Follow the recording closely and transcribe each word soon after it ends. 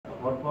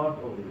upper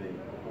part of the vein,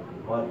 of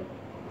the body, is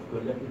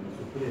collected in the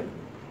superior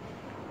vein.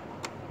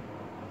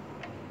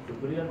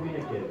 Superior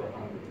vena cava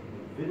and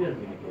inferior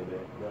vena cava,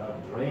 they are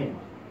drained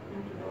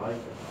into the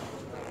right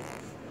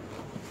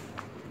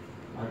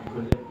and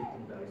collected in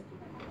the artery.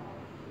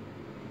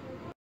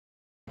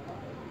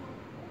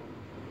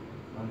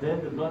 And then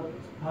the blood is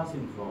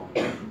passing from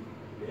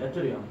the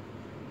atrium,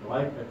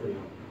 right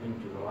atrium,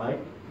 into the right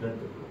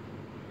ventricle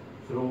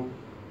through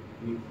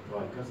the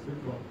tricuspid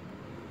valve.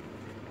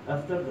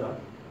 After that,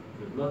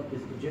 the blood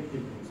is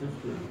ejected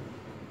insistently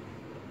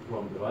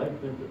from the right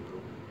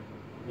ventricle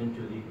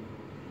into the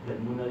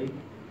pulmonary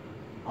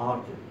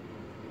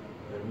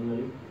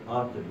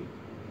artery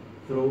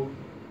through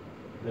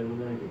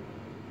pulmonary vein.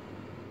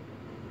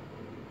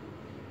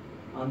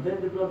 And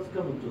then the blood is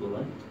coming to the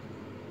lung.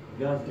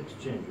 Gas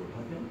exchange will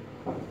happen.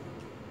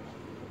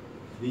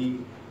 The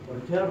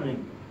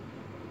returning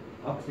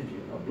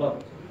oxygen or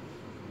blood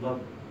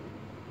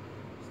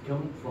is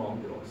coming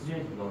from the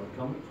oxygenated blood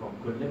coming from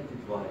collected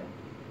via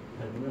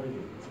pulmonary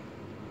veins.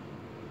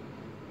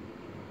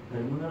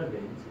 Pulmonary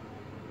veins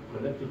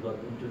collected blood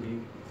into the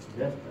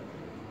left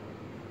atrium.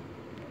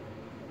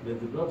 Then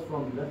the blood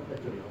from the left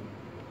atrium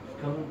is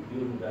coming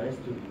during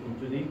diastole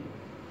into the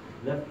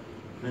left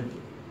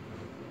ventricle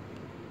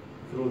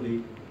through the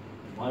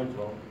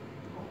mitral.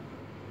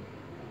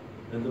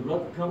 Then the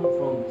blood comes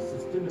from the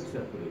systemic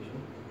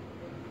circulation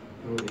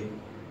through the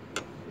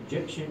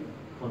ejection,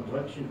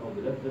 contraction of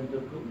the left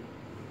ventricle.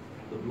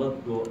 The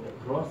blood goes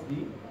across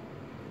the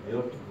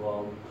aortic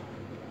valve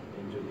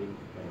into the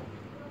aorta.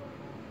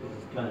 This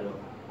is kind of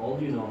all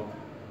you know,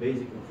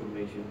 basic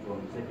information from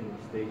the second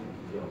stage of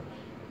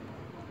physiology.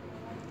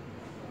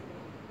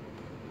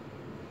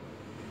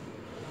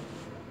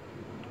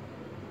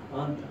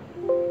 And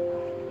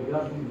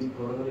regarding the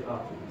coronary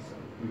arteries,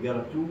 we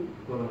got two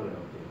coronary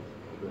arteries.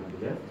 The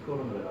left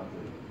coronary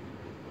artery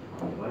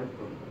and the right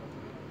coronary artery.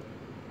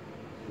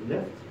 The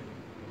left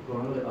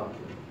coronary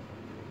artery,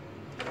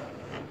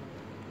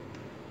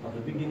 at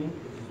the beginning,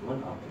 it is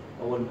one artery.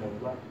 أول ما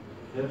يطلع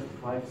first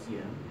 5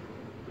 cm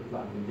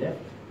يطلع من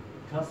left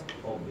cusp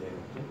of the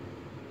aorta.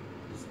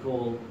 It's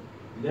called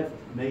left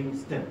main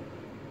stem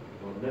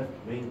or left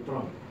main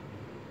trunk.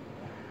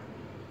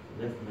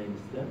 Left main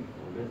stem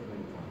or left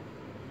main trunk.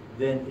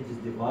 Then it is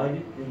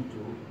divided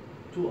into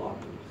two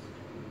arteries.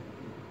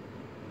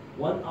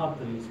 One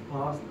artery is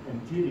passed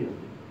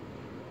anteriorly.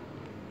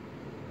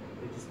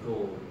 It is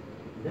called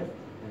left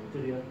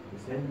anterior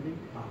descending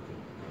artery,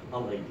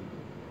 LAD.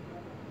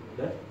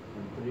 Left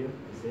anterior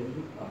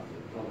descending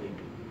artery, LAD.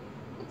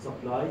 It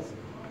supplies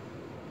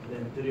the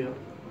anterior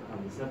and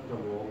the septal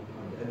wall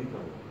and the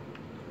apical wall.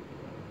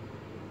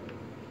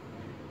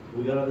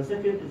 We got the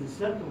second is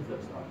the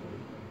circumflex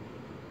artery,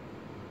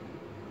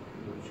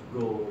 which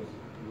goes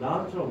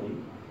laterally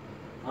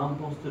and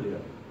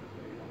posteriorly.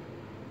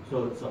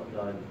 So it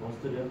supplies the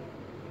posterior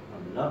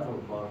and the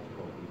lateral part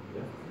of the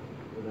left.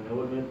 Then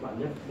أول ما يطلع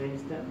left main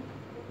stem,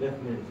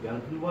 left main is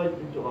going to be divided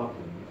into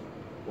arteries.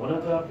 One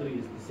of the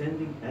arteries is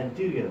descending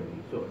anteriorly,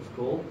 so it's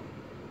called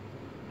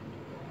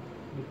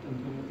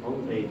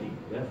LAD,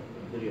 left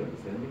anterior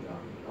descending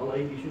artery.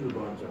 LAD شنو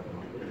branch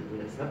عندنا؟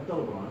 the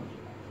septal branch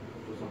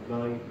to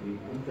supply the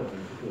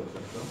interventricular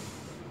septum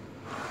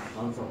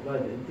and supply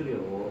the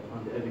anterior wall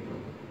and the apical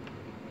wall.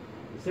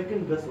 The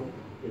second vessel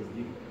is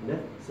the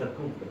left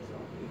circumflex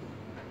artery,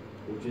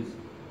 which is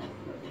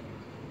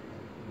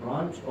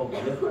branch of the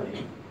left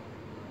vein,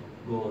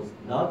 goes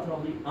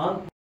laterally and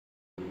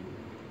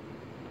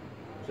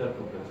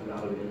circumflex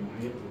العربي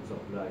المحيط will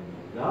supply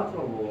the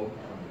lateral wall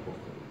and the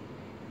posterior.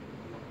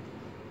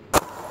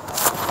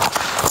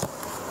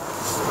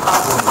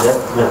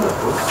 Left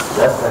ventricle,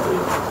 left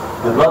atrium.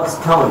 The blood is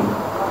coming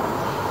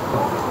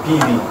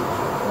PV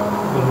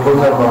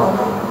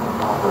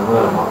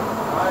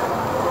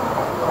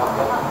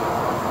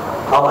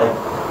how like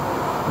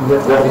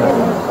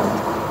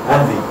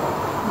envy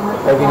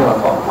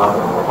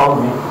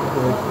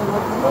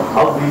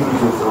how big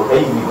is your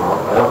AV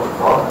aortic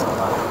valve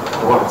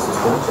واحد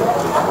system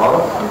circulation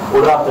valve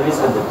والarteries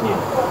عند اثنين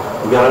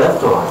we got a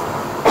left or right.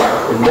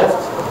 The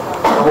left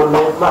أول ما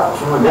يطلع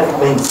شنو left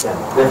main stem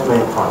left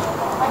main trunk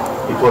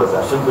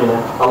يتوزع شنو بين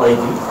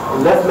LAD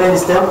left main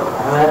stem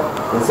احنا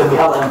نسميه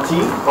LMT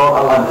أو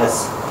LMS.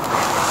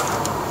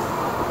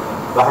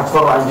 راح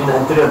يتفرع عندنا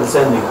anterior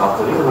descending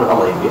artery من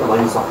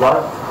LAD supply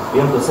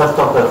يمضي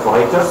septal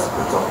perforators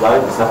to supply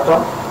the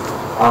septum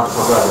and to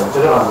supply the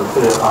anterior and the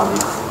inferior and the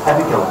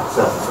apical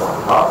surface of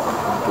the heart.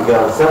 We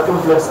got a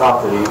circumflex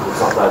artery to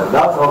supply the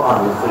lateral and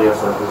the inferior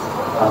surface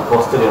and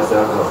posterior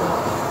surface of the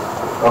heart.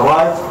 The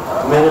right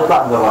ما يطلع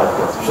من the right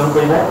cusp. شنو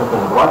بينه؟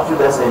 right to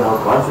the SA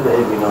node, right to the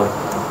AV node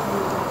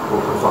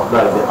to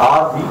supply the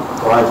RV,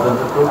 right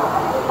ventricle,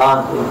 and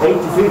in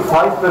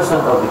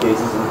 85% of the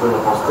cases into the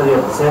posterior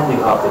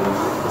descending artery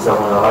is on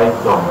the right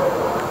dome.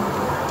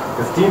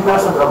 15%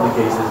 of the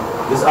cases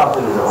this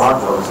artery is a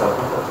branch of the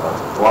circumflex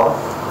artery. واضح؟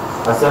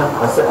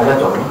 هسه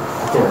anatomy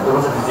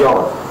دراسة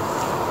physiology.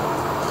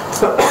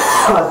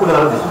 كلها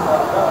revision.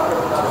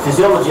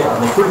 physiology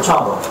عندنا كل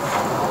chamber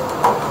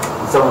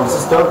نسوي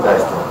systole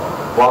diastole.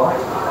 واضح؟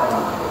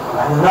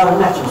 احنا هنا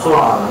بنحكي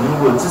بصورة عامة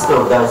بنقول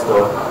سيستول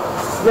دايستول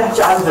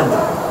نحكي عن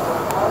الفنتركل.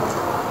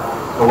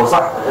 هو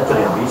صح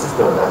الاتريوم بي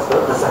سيستول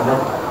دايستول بس احنا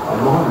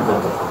المهم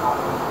الفنتركل.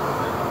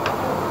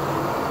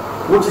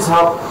 Which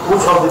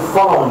of the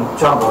following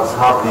chambers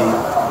have the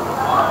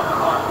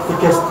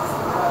thickest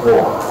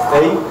wall? A.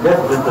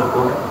 Left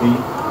ventricle. B.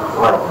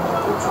 Right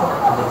ventricle. Which one?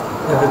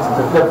 Left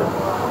ventricle.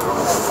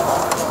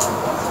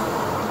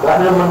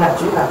 فاحنا لما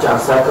نحكي عن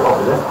السايكل اوف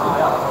ليفت.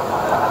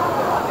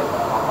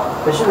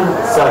 فشنو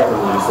السايكل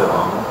اللي يصير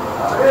عندنا؟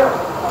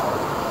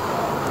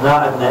 هنا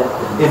عندنا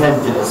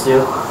الايفنت اللي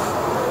يصير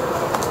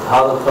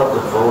هذا الخط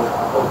الفوق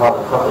او هذا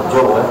الخط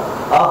الجوا،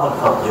 اخر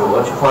خط جوا،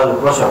 شوف هذا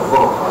البرشر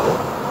فوق هذا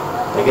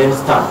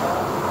against time.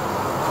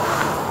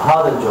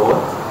 هذا الجوا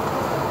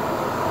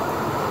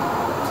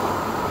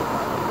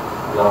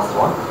last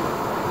one،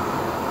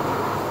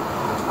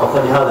 او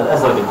خلي هذا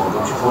الازرق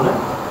الموجود شوفونه،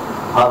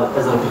 هذا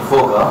الازرق اللي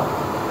فوقه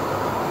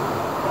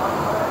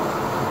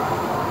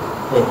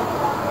ايه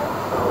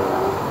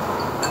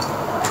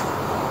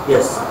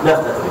يس لفت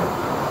اتريوم.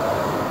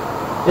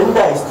 ان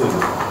دايستولي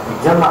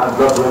يتجمع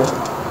البلد وين؟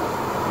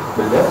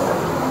 باللفت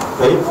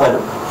اتريوم، فيدخل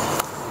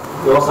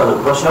يوصل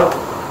البرشر،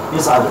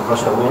 يصعد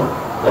البرشر وين؟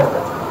 لفت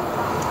اتريوم،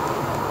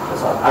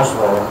 يصعد 10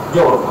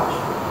 جوا 12.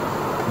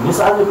 من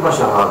يصعد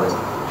البرشر هذا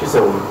شو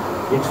يسوي؟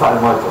 يدفع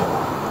المايكرو،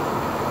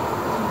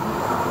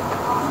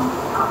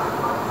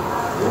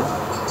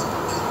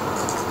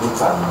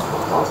 يدفع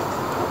المايكرو،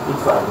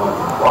 يدفع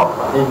المايكرو،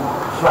 بعدين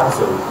شو راح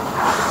يسوي؟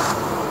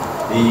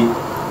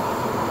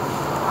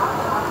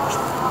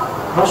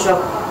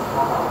 pressure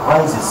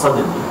rises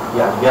suddenly،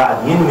 يعني قاعد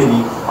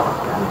ينملي،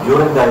 يعني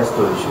during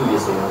diastole شو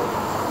يصير؟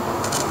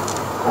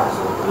 راح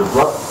يصير the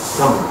blood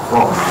coming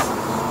from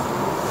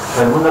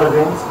pulmonary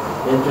veins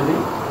into the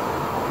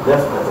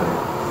left atrium.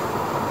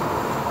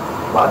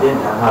 بعدين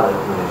يعني هذا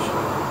accumulation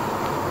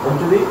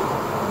into the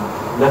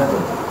left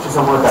ventricle، شو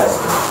يسمونه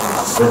diastole؟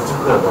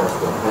 ventricular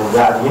diastole، يعني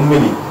قاعد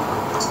ينملي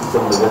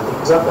يسمونه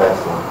ventricular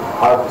diastole،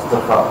 هذا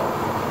استرخاء.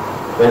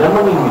 فلما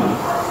ينملي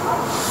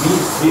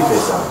في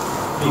فيسان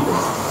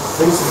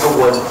الفيس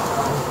الأول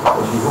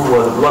اللي هو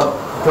البلد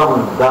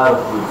coming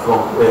directly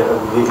from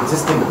the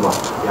existing blood،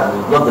 يعني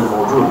البلد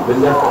الموجود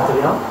بالليفت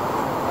اتريوم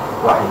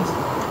راح ينزل.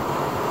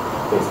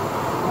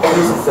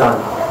 الفيس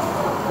الثاني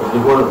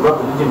اللي هو البلد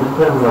اللي يجي من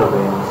البيرمينال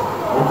فينز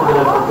into the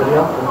left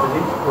اتريوم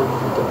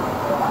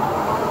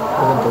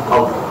into the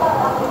outer.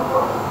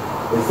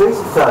 الفيس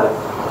الثالث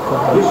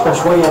يبقى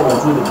شوية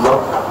موجود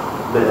البلد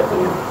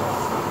بالاتريوم.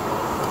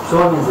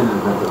 شلون ينزل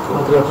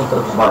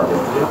الفنتركل؟ بعد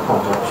الاتريوم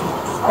كونتراكشن.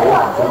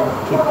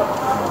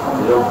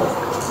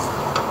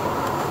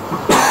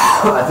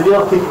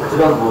 Arterial kick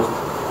arterial boost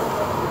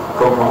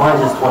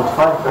compromises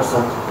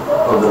 25%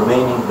 of the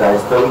remaining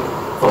diastolic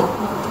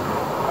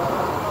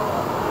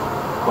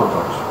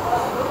contraction.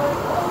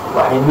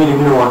 راح ينملي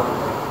من هو؟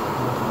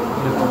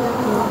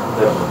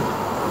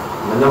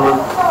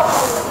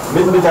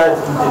 من بداية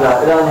الامتلاء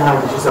إلى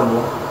نهاية شو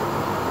يسموه؟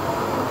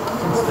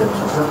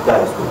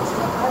 diastolic.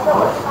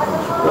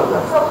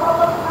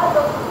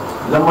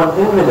 لما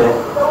ننمله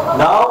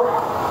now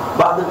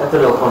بعد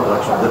الارterial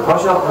contraction the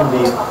pressure in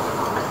the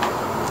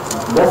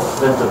left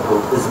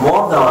ventricle is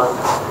more than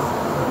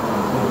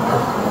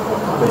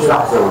مش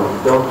راح تسوي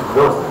don't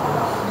close it.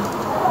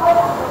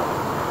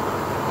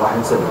 راح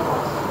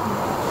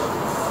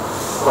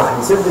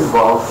نسد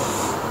الفالف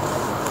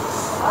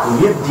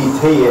ويبدي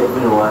يتهيئ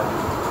من هو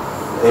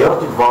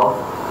aortic valve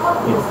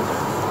ينفتح.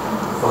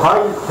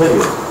 فهاي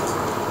البيريود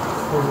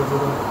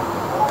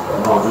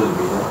موجود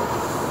بيها.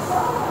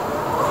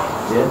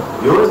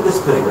 During this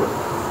period,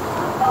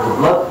 the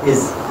blood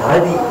is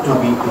ready to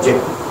be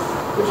ejected,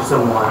 which is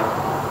يسموها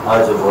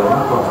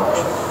isovolume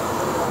contraction.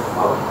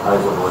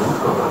 isovolume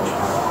contraction.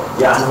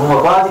 يعني هو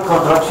body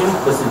contraction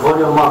بس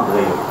الفوليوم ما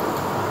متغير.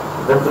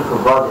 الفنتركل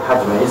body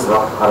حجمه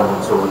يصغر على ما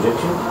نسوي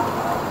ejection.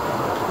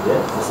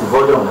 بس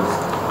الفوليوم نفسه.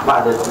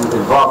 بعد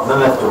الفالف ما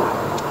مفتوح.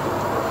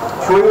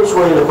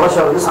 شوية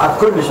البريشر يصعد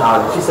كلش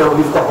عالي، شو يسوي؟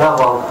 يفتح يا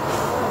فالف.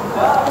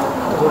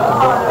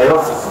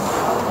 aortic.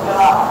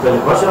 The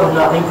pressure will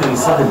not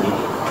increase suddenly.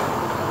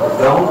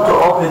 Going to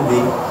open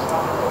the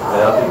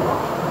aortic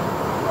valve.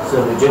 So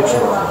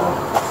rejection of blood.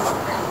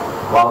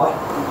 واضح؟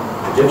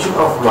 Rejection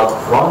of blood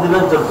from the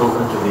ventricle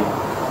into the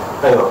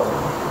aorta.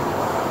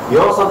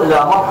 يوصل إلى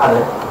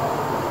مرحلة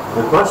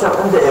the pressure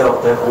in the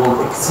aorta will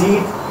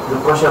exceed the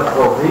pressure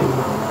of the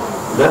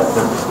left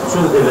ventricle. شو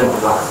الإيفنت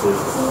اللي راح يصير؟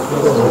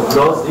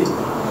 Close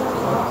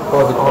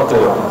the aorta.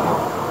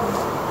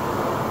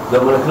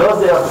 لما close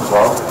the aortic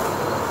valve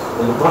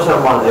البريشر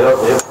مال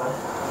الايورتا يفتح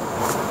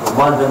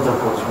ومال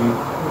الفنتركل شوي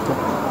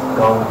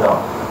going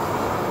down.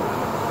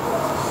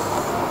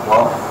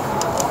 واضح؟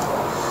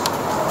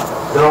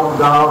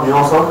 down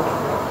يوصل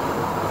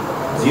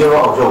زيرو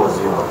او جوا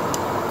الزيرو.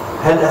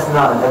 هل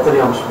اثناء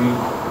الاتريوم شوي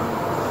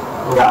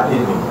قاعد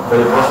ينمي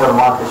فالبريشر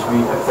مالته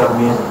شوي اكثر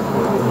من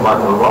مال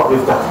الفالف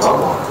يفتح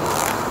الفالف.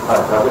 هاي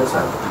ثابت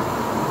سهل.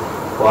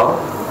 واضح؟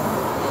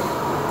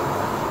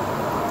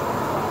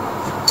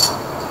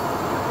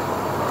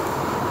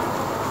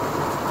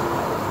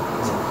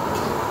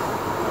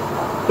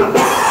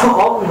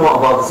 all we know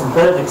about the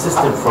sympathetic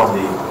system from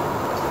the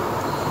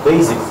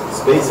basic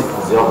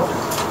physiology.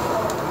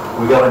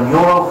 We got a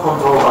neural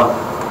control and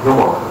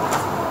humoral.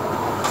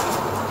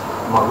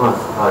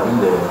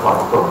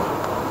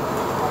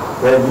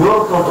 The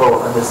neural control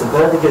and the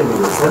sympathetic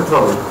nerve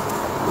centrally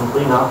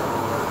contain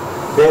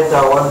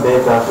beta 1,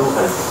 beta 2,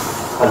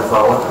 alpha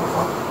 1,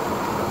 alpha.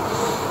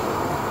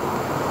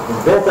 The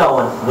beta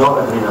 1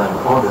 noradrenaline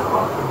on the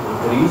heart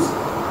increase.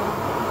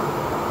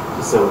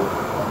 So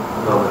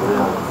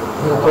noradrenaline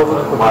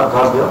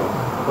myocardial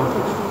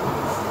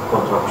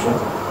contraction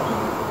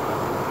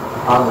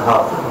and the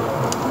heart,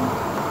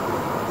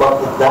 but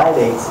it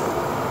dilates the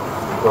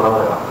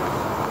coronary artery.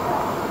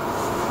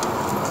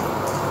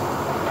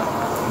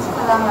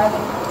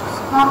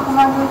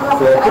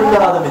 فكل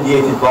هذا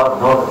mediated by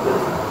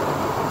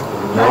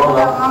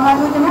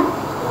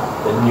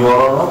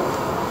النيورون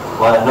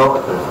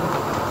والنورابينفرين.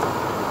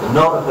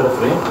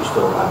 النورابينفرين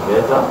يشتغل على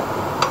بيتا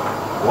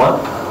 1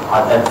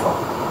 على الالفا.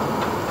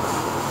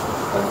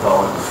 الفا 1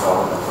 الفا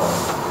 1 الفا 1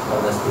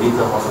 هذا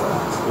سكريتا مثلا.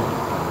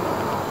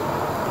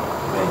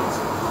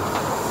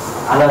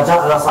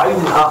 على صعيد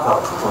آخر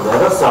on the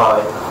other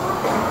side,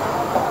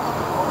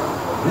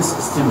 this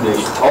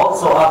stimulation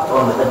also acts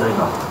on the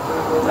adrenal.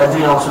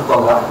 الادرينال شو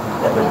تطلع؟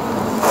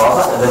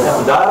 واضح؟ اذا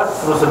اكو دايركت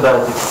ثرو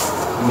سمباثيك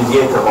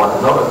ميديتر مال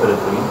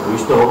النورابينفرين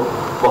ويشتغل،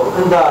 وقت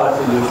اندايركت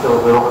اللي يشتغل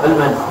بيروح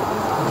المن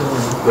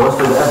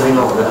يوصل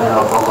الادرينال والادرينال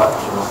يطلع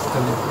شنو؟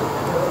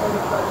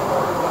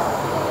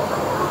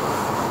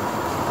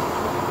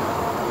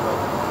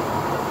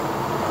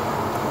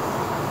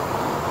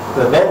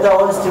 The beta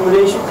 1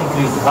 stimulation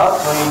increase the heart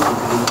rate,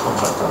 increase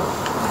contractility.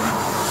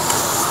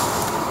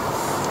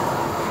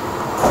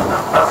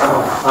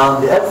 And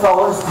the alpha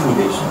 1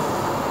 stimulation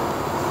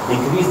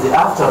increase the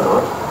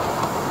afterload,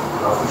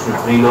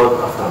 preload,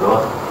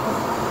 afterload,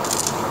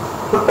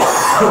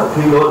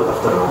 preload,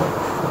 afterload.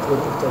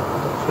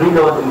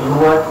 Preload اللي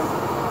هو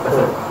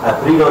مثلا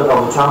preload of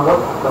the chamber،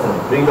 مثلا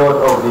preload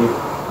of the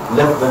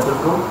left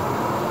ventricle،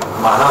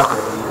 معناته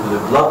the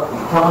blood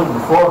is coming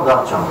before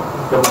that chamber،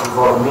 coming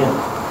before مين؟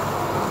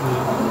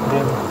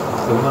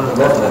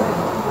 left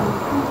ventricle.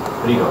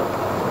 Preload.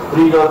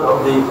 Preload of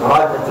the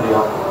right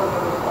atrium.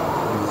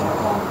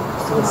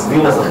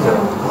 venous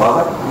artery.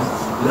 واضح؟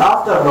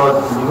 الافترلود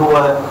اللي هو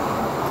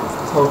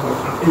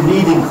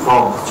leading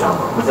from the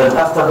chamber. مثلا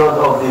الافترلود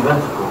of the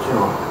ventricle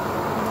شنو؟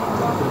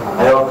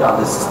 aorta and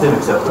the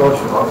systemic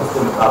circulation or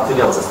systemic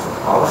arterial system.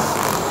 واضح؟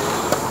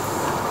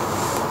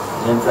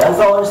 And the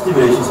alpha 1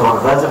 stimulation or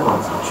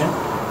vasoconstriction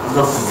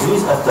does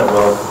increase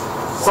afterload.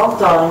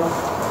 Sometimes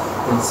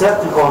in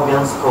certain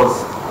organs cause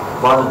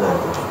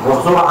vasodilatation.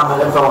 وبسرعة عمل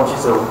الالفا 1 شو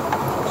يسوي؟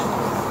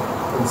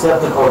 in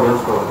certain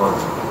organs cause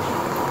vasodilatation.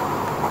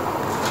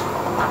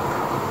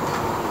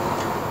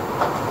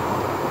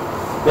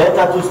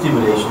 Beta 2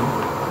 stimulation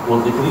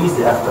will decrease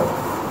the afterload.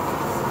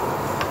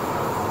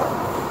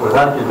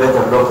 ولذلك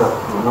البيتا بلوكر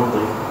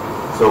نمضي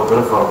سو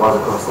بريفرال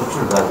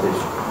vasoconstriction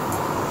dilatation.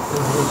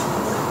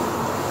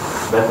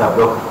 بيتا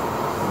بلوكر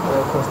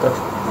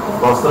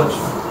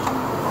constriction.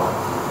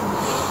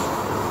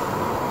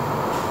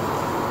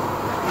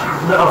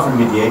 نعرف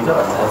الميدياتور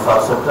الالفا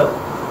ريسبتور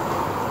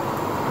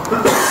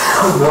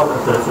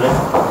نورابينفرين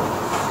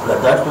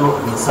attached to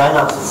the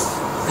synapses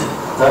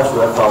attached to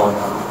alpha 1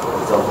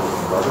 result of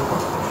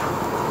vasoconstriction.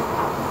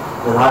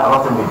 لأن هاي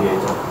عرفت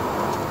الميدياتور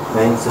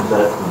main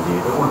sympathetic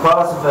mediator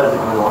والباراسمباثيك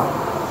من وين؟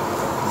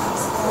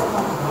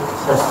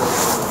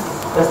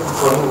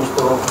 استيكولين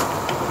يشتغل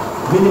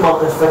minimal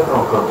effect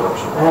on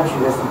contraction. أهم شيء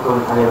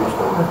الاستيكولين عليه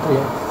يشتغل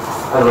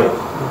الريت.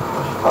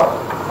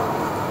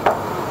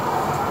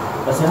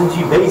 بس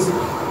نجي basic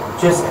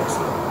chest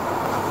x-ray.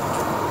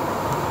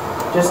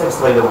 chest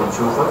x-ray لما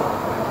نشوفه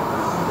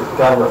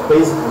kind of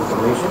basic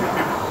information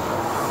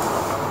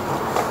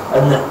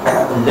أن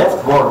left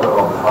border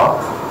of the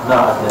heart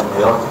ناحية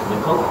aortic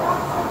nickel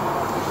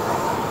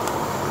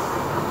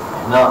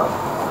now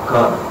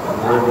current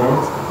nerve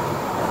veins,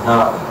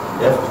 now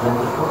left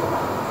ventricle,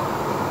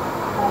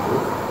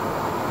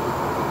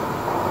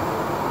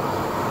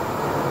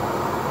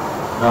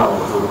 now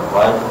to the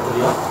right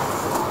atrium.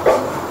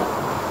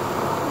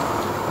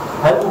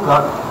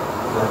 هالمكان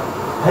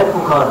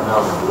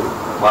now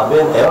ما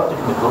بين aortic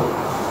nickel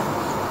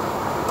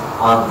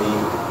and the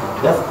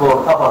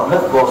upper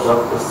left border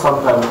is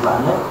sometimes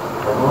معناه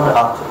pulmonary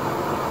artery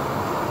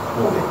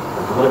moving,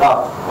 pulmonary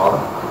artery.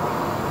 واضح؟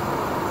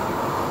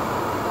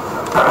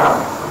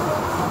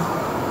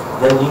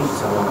 then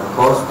يسمونه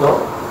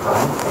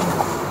costo-trine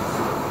angle.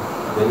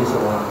 then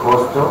يسمونه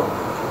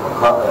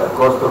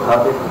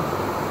costo-cardiac angle.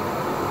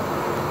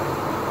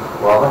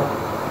 واضح؟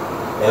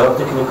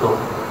 aortic nickel,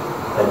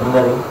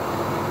 pulmonary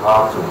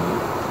artery,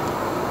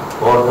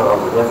 border of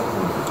the left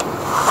ventricle,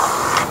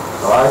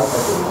 right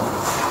atrium,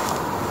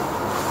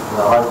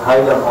 the right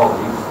hilar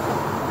oblique,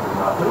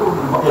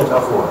 المقيت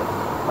عفوا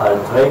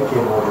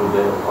التراكية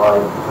موجودة هاي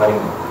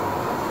التراينجل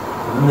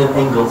من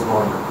الانجلز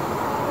موجودة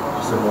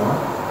يسموها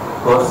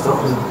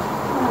كوستروفيزم.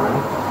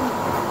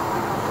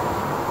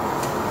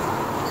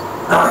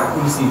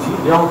 ECG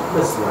اليوم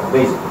بس يعني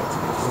بيزك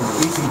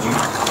ECG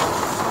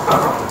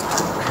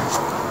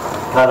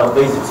kind of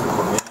basic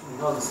information. You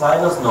know the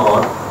sinus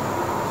node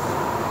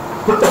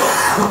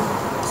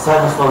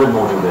sinus node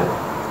الموجودة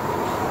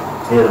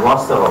هي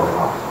الماستر of the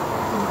heart.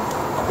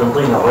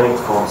 تنطينا rate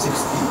from 60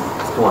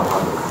 to 100.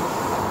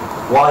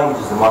 Why it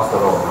is the master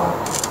of the heart?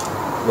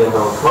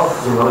 لأنه top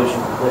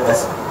generation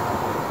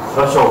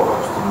threshold of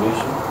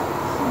stimulation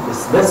is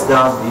less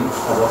than the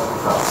other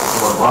heart.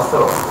 هو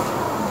الماster of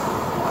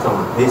some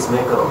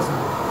pacemaker or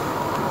something.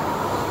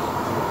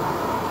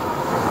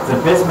 The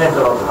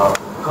pacemaker of the heart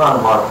كان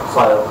ما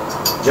صاير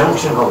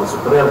junction of the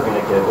superior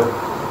vena cava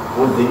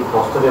with the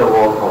posterior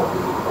wall of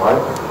the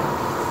right.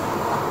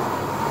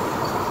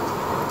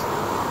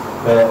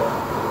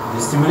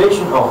 The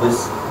stimulation of this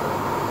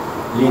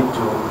lead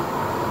to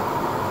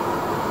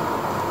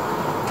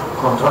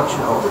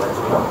contraction of the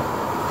atrium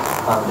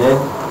and then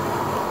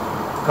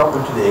come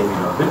into the AV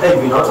node. The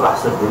AV node راح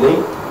يصير delay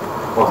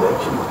of the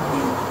action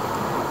potential.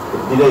 The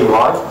delay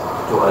why?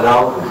 To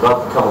allow the blood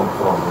coming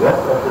from the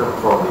left atrium,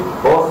 from the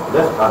both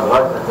left and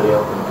right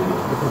atrium into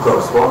the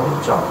corresponding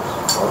channels.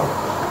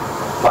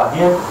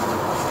 بعدين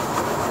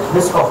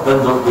this of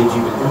bundle يجي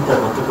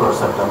بالinterventricular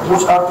septum.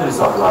 Which artery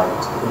supply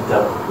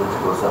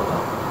interventricular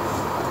septum?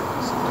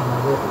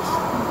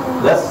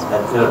 Left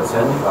anterior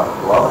descending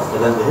artery. واضح؟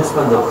 إذا the his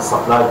bundle is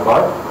supplied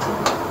by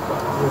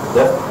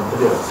left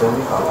anterior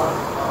descending artery.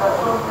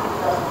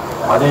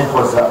 بعدين it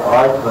was the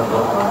right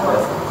bundle and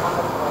left.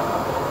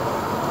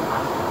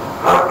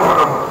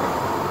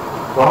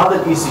 وهذا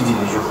الاي سي جي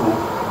اللي يشوفوه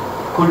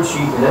كل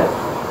شيء له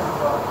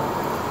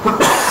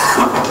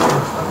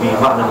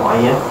بمعنى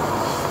معين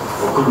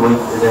وكل ويف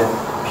له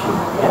شيء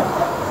معين.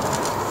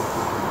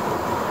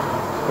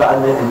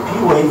 فان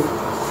البي ويف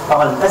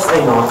طبعا الاس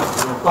اي نوت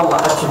نطلع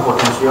اكشن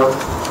بوتنشال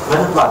ما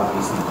نطلع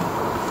بالاي سي جي.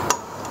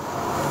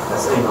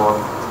 اس اي نوت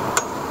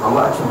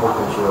نطلع اكشن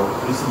بوتنشال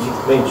اي سي جي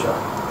بين شهر.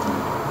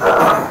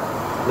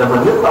 لما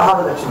يطلع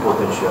هذا الاكشن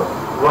بوتنشال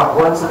راح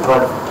وانس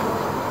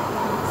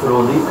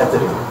through the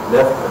atrium,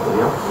 left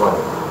atrium, right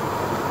atrium.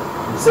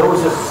 يسوي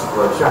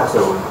شو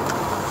حسوي؟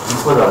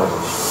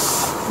 depolarization.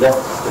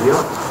 Left atrium,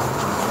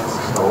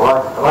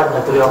 right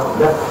atrium,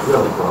 left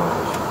atrium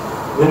depolarization.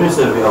 من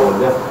يصير في أول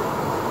left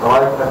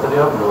right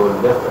atrium لو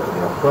left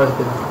atrium.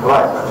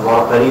 right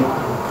ورا قريب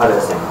على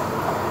اسم.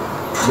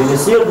 من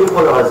يصير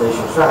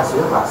depolarization شو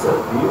حيصير؟ راح يصير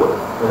P wave.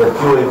 إذا P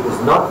wave is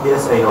not the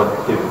SA node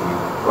activity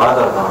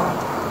rather than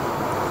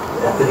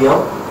the atrium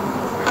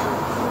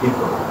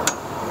depolarization.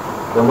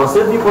 لما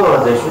يصير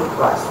depolarization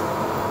راح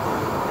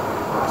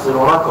يصير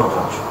وراه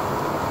contraction.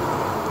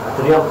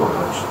 atrial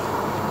contraction.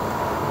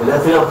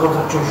 الاتريال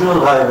contraction شنو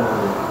الغاية من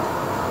عنده؟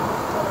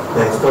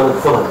 diastolic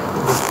filling.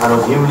 أنا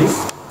يهمني.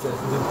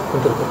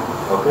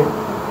 أوكي.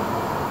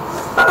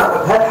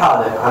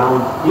 بهالحالة أنا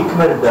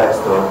يكمل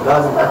الدايستول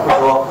لازم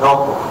أكون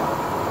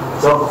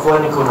توقف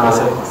وين يكون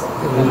هذا؟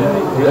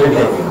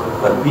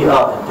 فالبي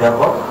ار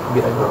interval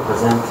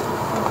represent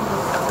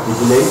the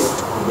delay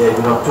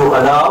to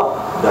allow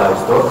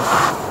diastole.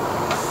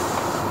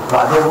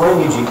 بعدين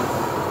وين يجي؟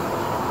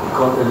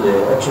 يكون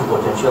الاكشن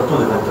بوتنشال تو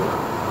ذا ventricle.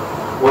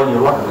 وين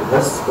يروح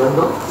للهس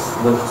بندل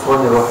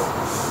وين يروح؟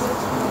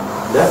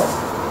 left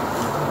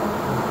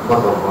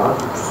bundle one,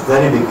 which is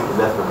very big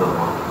left bundle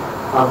one,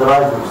 and the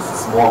right which is a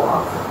small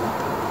artery.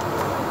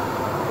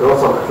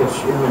 يوصل آخر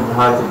شيء من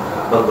نهاية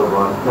البندل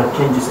one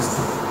Purkinje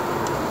system.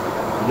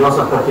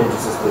 يوصل Purkinje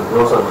system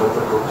يوصل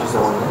ventricle شو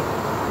يسوونه؟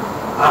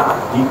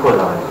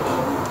 depolarization.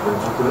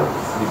 ventricular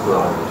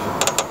depolarization.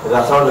 إذا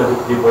صار له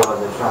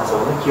depolarization راح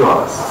يسوونه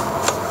QRS.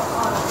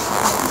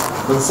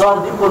 من صار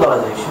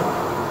depolarization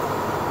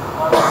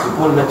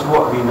يكون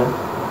متبوع بينا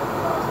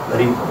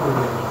ريب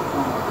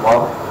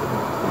واضح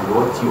اللي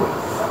هو التي 1.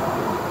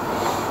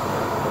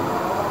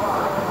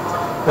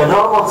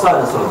 فنورمال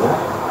ساينس ريدم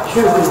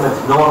شنو كلمة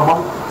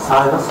نورمال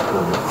ساينس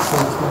ريدم؟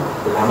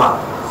 بالأمام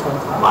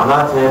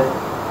معناتها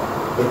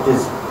it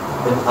is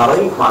an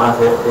array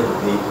معناتها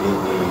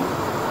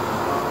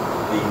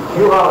the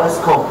QRS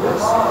complex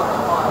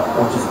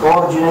which is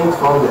originates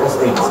from the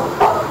SA node.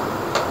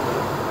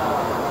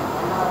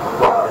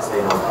 SA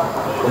node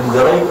in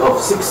the rate of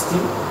 60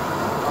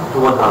 to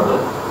 100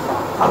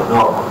 are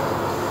normal.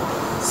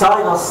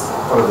 Sinus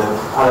rhythm,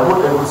 على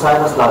مود أقول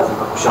sinus لازم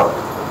أكو شرط.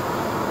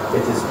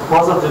 It is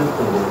positive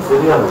in the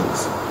inferior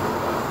ribs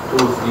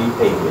 2, 3,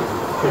 8.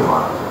 شنو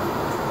معنى؟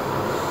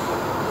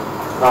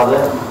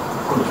 هذا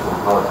كلش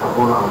مهم، هذا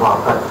تحبونه أنواع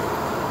قلب.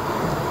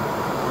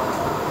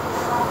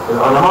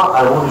 العلماء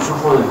على مود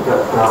يشوفوا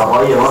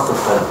الكهربائية وسط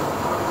القلب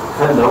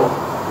خلوا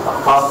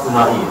أقطاب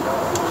ثنائية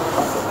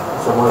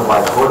يسمونها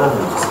بايبولار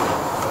ريبس.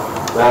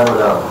 بيانوا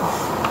لا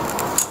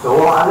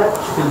سووها على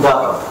شكل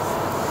دائرة.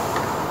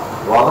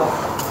 واضح؟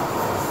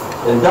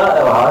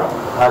 الدائرة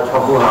هاي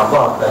تحطونها على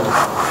ظهر القلب.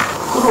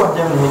 كل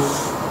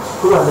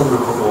واحدة من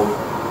الخطوط.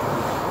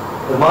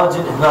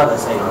 imagine هنا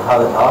الاس اي نود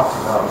هذا الهارت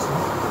هنا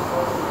رسمه.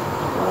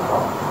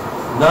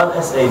 هنا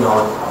الاس اي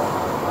نود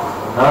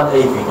هنا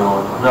الاي في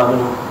نود هنا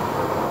منو؟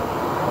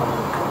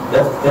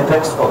 left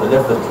apex of the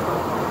left ventricle.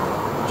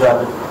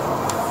 جاب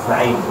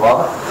معين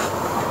واضح؟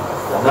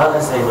 هنا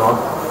الاس اي نود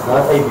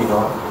not AB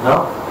node, no?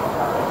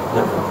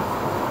 Different.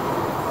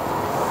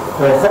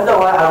 فخلنا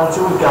هاي على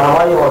نشوف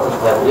الكهربائية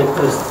وتشتغل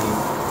electricity.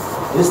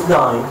 This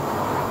line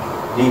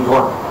lead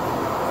 1.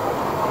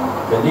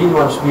 فالليد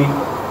 1 شبيه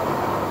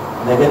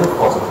negative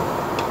positive.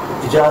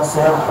 اتجاه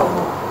السهم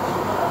حمراء.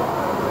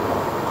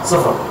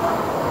 صفر.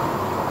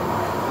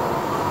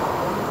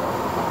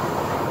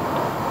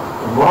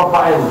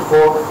 المربعين اللي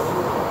فوق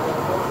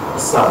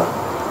السالب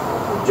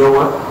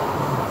والجوه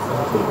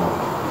بالموت.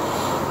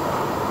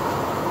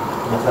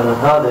 مثلا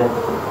هذا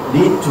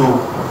lead to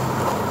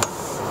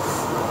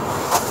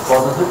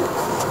positive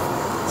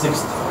 60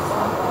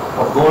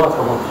 الضوء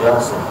تحطون اتجاه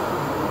السهم.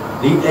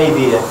 lead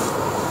ABF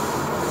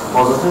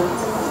positive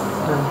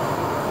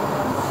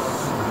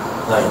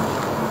 9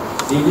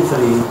 lead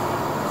 3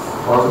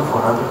 positive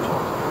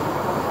 120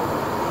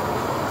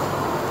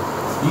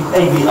 lead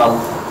ABL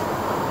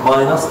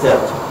minus 30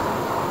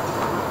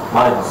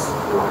 minus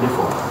يروح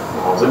لفوق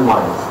وهو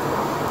بالماينس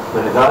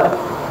فلذلك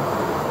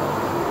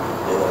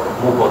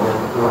مو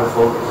بوزيتيف يروح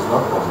لفوق is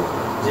not positive.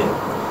 زين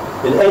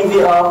الاي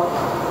في ار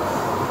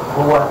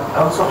هو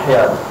عنصر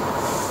حيادي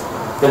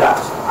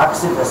بالعكس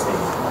عكس الاس اي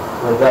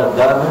ولذلك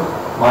دائما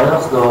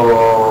ماينس لو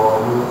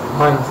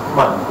ماينس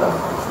دائما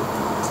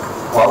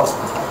واضح.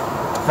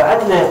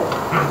 فعندنا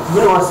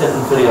من هو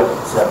الانفيريور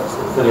سيرفيس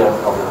الانفيريور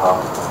اوف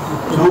الهارت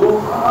 2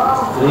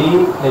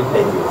 3 اي في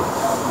ار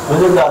من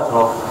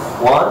اللاترال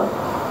 1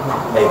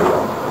 اي في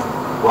ار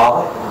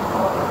واضح؟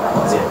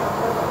 زين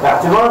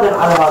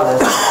اعتمادا على هذا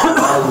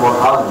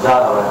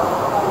الدائره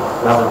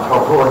لازم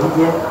تحط هو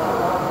هي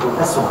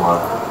الاسهم هذا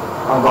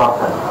انظار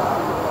ثانيه.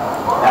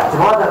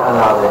 اعتمادا على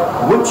هذا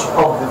which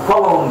of the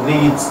following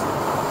leads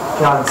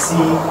can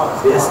see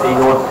the SA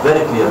node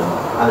very clearly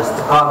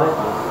الاستقامه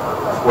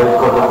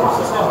والكوردينيتيف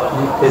سيستم.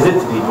 Is it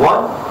lead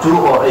 1 2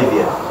 or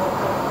AVF؟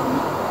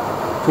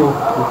 2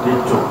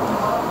 lead 2.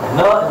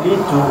 هنا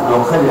lead 2 لو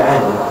نخلي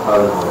عينه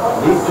هذا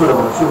lead 2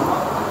 لما نشوف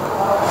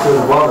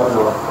يصير واضح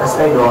له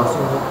SA node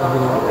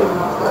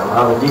يعني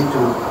هذا lead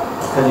 2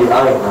 خلي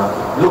اي هنا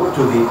look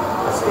to the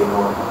SA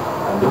node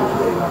and look to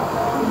the AVF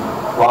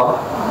واضح؟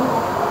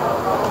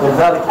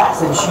 لذلك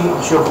احسن شيء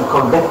نشوف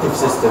الكونفكتيف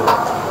سيستم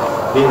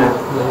بين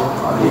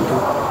lead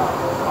 2.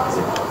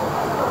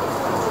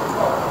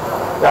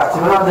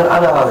 اعتمادا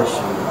على هذا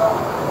الشيء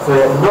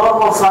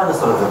فالنورمال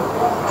ساينس ريتم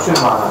شو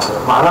معناته؟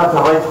 معناته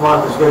الريت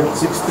مالته ايش قد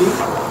 60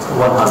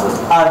 100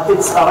 and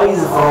it's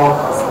arise from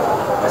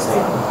SA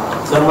node.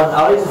 لما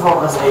arise from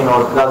SA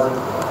node لازم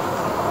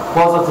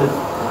positive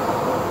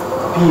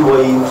P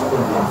wave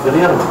in the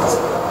inferior limits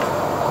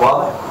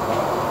واضح؟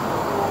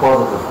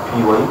 positive P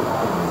wave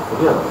in the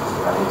inferior limits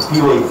يعني P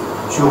wave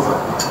تشوفه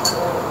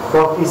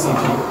فوق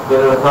ECG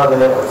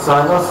هذا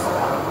ساينس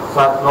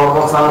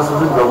نورمال ساينس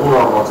ريتم ولا مو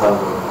نورمال ساينس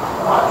ريتم؟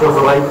 شوف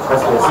الريت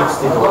حسبه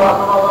 60 to 100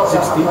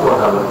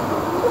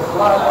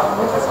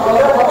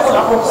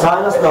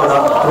 ساينس لو لا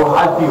تروح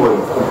على البي ويف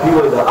البي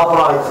ويف اذا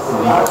ابرايت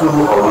اللي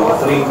 2 او اللي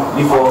 3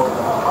 اللي 4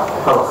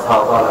 خلص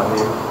هذا طالع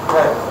من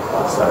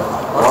الساينس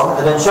واضح؟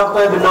 اذا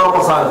نشطه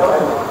بالنورمال ساينس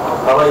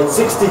الريت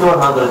 60 to 100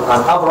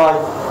 and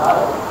upright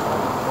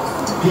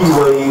بي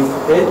ويف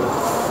in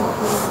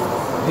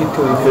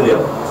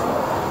inferior.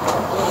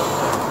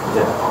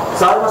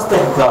 ساينس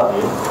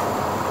تاكيكارديا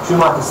شو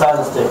معناته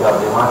ساينس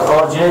تاكيكارديا؟ معناته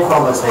اوريجينيت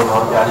فروم ذا سيم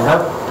نود يعني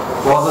هم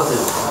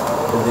بوزيتيف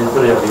in the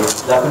inferior lead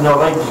لكنه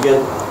الريت قد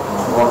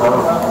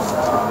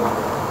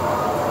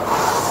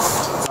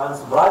ساينس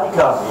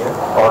براديكارديا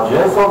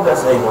اوريجينيت فروم ذا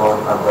سيم نود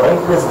and the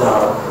rate less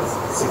than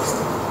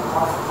 60.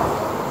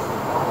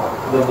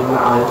 لان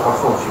المعايير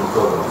تعرفون شو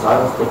يكون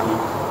ساينس تاكي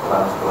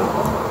ساينس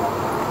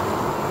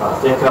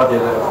تاكيكارديا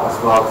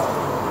اسباب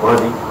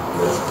اوريدي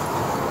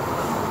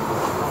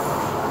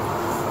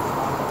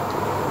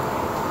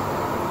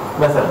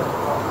مثلا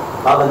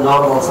هذا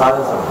النورمال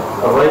ساينس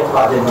الريت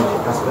بعدين نجي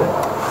نحسبه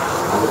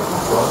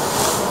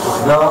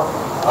وهنا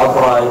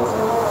ابرايت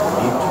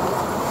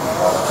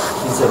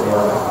شو نسمي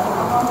هذا؟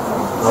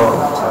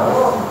 نورمال ساينس.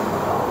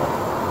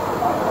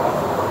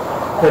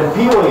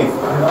 فالبي ويف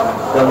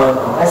لما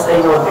الاس اي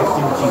نود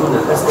اكتيفيتي قلنا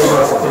الاس اي نود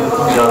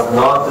اكتيفيتي does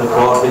not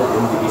recorded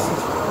in the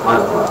ECG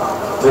معناته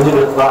من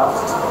يطلع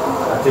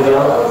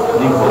arterial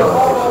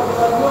depolarization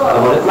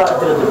لما يطلع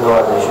arterial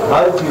depolarization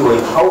هاي البي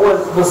ويف اول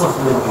نصف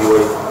من البي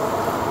ويف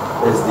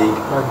is the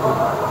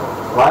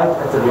right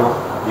atrial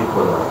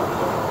depolarization.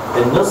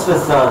 النصف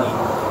الثاني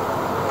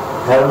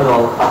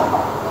terminal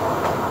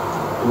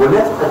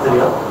ولفت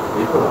atrial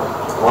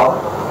depolarization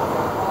واضح؟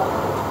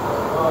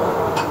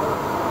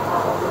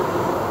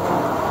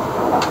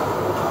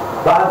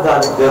 بعد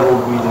ذلك there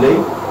will be delay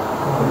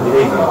in the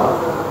AVR.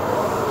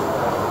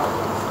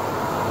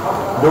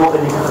 No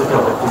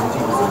electrical activity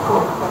is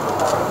recorded.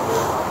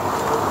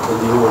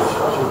 اللي هو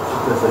شو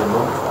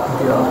تسمونه؟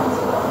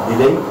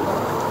 delay.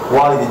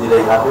 Why the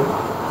delay happen?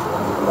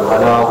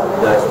 allow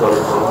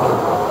diastolic function.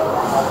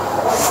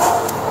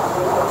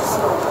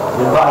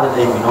 من بعد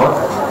الاي بي نوت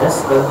عندنا اس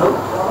بندل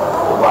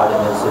وبعد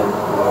ما يصير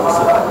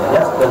عندنا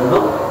ليفت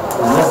بندل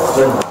الليفت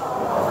بندل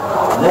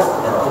left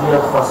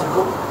anterior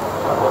fascicle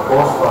or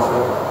post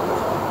fascicle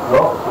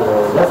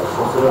left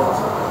posterior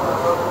fascicle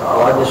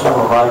هذا شنو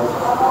الرايت؟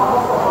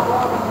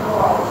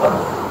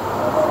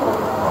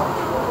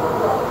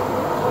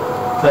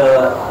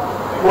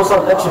 فوصل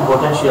الاكشن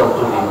بوتنشال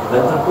تو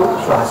ذا فنتركل،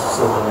 شو راح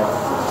يسوي هنا؟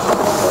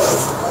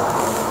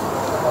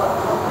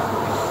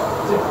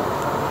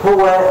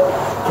 هو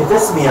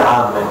كتسمية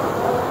عامة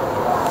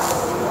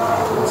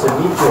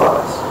نسميه كيو ار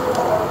اس.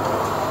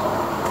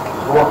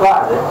 هو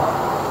قاعدة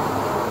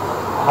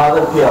هذا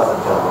البي ار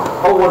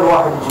اول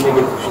واحد يجي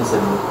نيجاتيف شو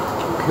نسميه؟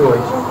 كيو اي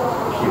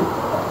كيو.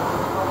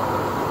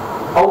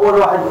 اول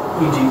واحد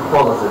يجي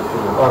بوزيتيف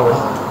شنو؟ ار 1.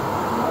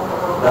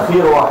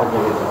 اخير واحد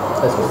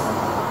نيجاتيف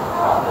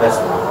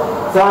اسمه.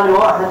 ثاني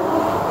واحد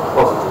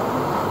بوزيتيف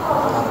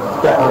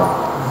تحت.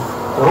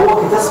 فهو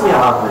كتسمية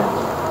عامة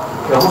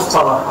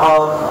كمصطلح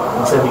عام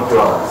نسميه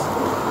كيو ار اس.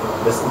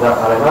 بس اذا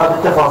قريناه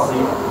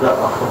بالتفاصيل لا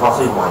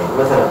تفاصيل معينة.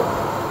 مثلا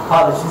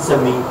هذا شو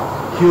نسميه؟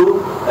 كيو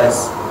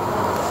اس.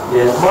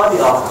 ما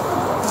في ار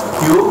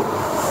كيو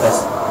اس.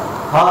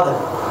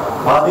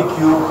 هذه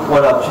كيو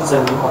ولا شو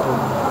نسميه؟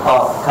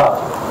 ار كاب.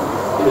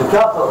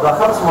 الكاب اذا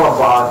 5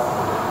 مربعات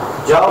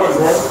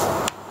جاوزها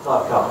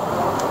صار كاب،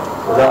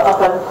 واذا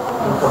اقل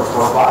من 5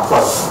 مربعات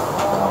صار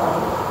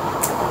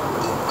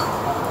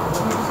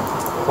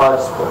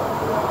 5 سكوير.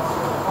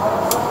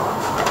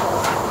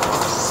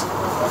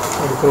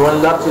 one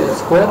large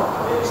square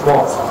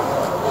small.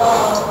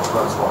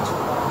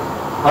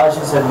 هذا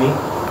شو نسميه؟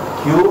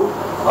 كيو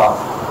ار.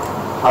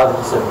 هذا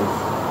شو نسميه؟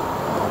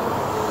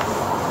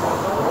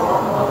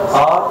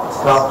 ار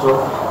كابيتال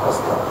اس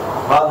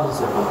كابيتال. هذا شو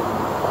نسميه؟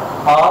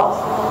 ار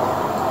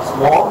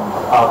سمول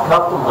ار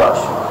كابيتال داش.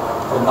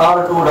 الار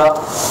الاولى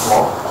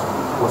سمول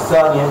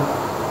والثانيه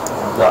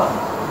داش.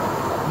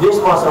 ليش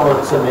ما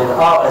سمينا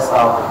ار اس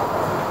ار؟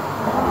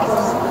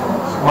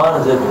 ما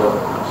نزل له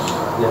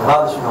لان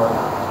هذا شنو؟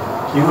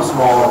 Q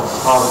small,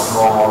 R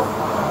small,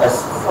 S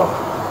small,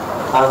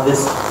 and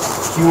this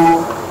Q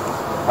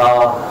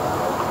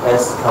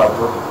S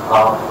capital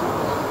R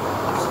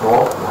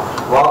small.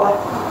 واضح؟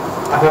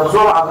 احنا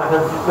بسرعة احنا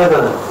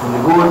مثلا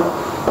نقول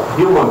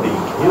human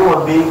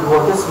being هو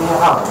تسمية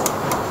عامة،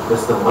 بس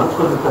لما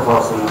ندخل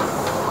بالتفاصيل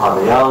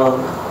هذا young،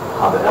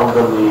 هذا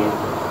elderly،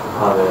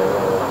 هذا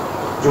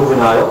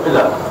juvenile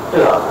إلى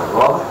آخره.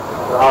 واضح؟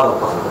 هذا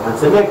القصد. احنا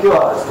نسميه Q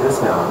R S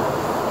كاسم عامة،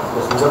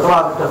 بس إذا طلع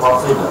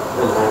بالتفاصيل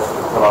لها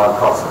قراءة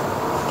خاصة.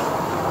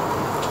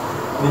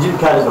 نجي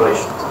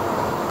الكاليبريشن.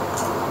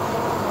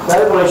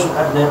 الكاليبريشن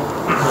عندنا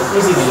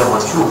ايزيلي لما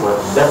نشوفه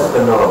داتا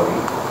النووي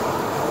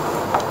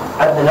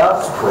عندنا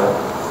لارج سكوير.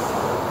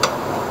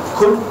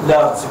 كل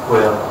لارج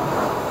سكوير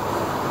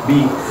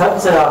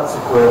ب5 لارج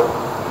سكوير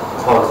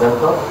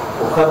هوريزونتال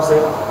و5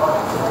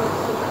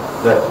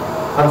 لا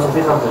 5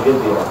 في 5 قد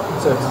ايه؟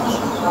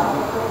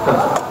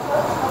 5.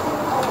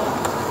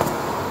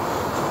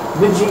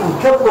 نجي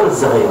نكبر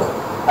الصغيرة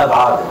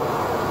أبعاده.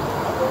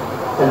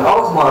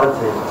 العرض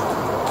مالتها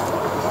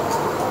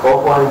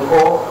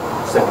 0.0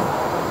 سكند.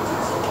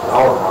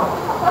 العرض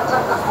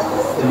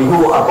اللي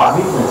هو 400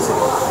 ملي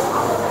سكند.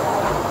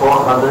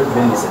 400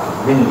 ملي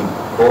سكند.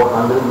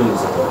 400 ملي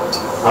سكند.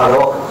 هذا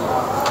وقت.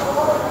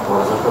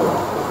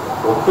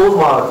 والطول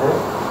مالتها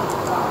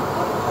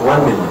 1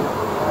 ملي.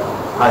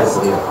 هاي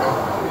الصغيرة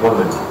 1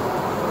 ملي.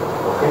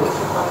 اوكي؟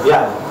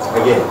 يعني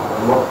again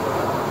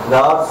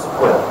large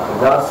square.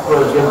 Large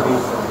square is going to be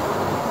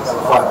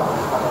 5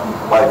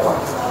 by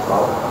 5.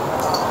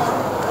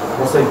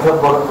 هسه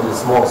نكبر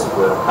السمول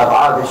سكوير.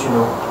 ابعاده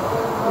شنو؟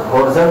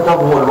 الهوريزونتال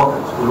هو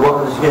الوقت، والوقت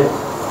ايش قد؟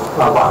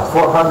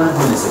 400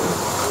 ملي سكند.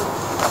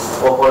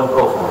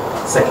 0.04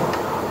 سكند.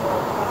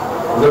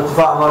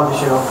 والارتفاع مالته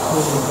شنو؟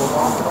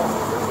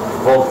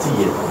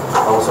 فولتية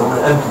او يسمونه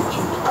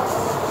امبليتيود.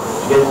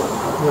 ايش قد؟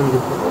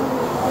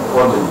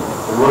 1 ملي.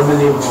 ال 1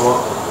 ملي هو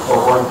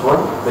 0.1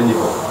 ملي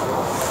فولت.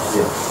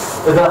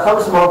 إذا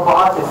 5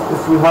 مربعات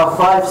if we have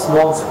 5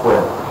 small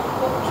square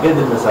ايش قد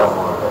المسافة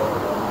مالها؟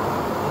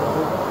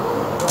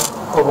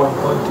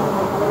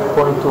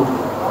 0.2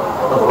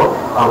 اضرب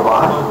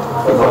 4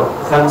 اضرب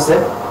 5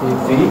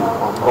 في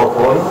 0.04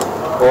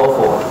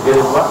 قد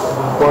يطلع؟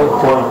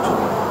 0.2.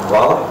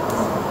 واضح؟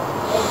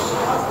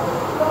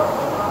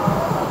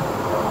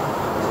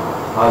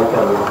 هاي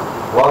الكالبريشن.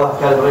 واضح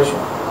الكالبريشن؟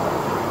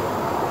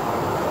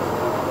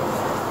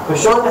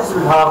 فشلون نحسب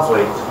الهارت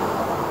ريت؟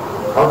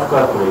 How to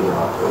calculate the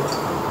heart rate?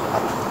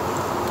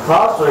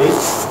 Heart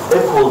rate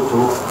equal to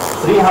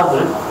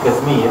 300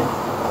 كثمية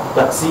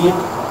تقسيم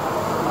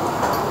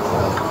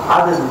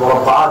عدد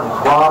المربعات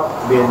الكبار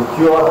بين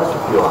QRS و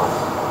QRS.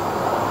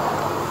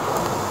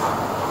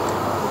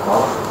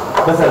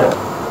 مثلا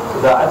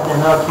إذا عندنا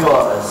هنا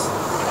QRS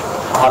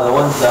هذا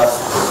 1 كلاس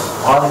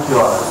وهذا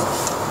QRS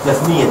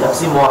 300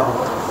 تقسيم 1.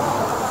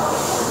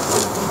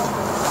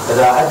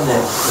 إذا عندنا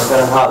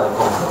مثلا هذا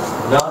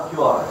هنا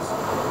QRS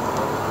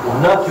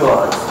وهناك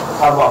QRS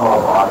 4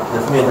 مربعات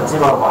 300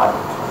 تقسيم 4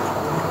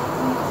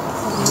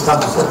 5.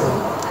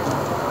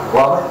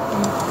 واضح؟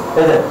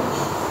 إذا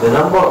the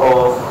number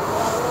of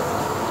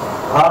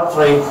heart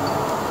rate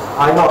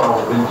high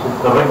normal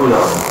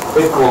regular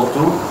equal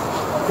to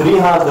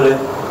 300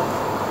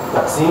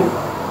 تقسيم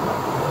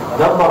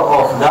number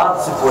of large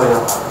square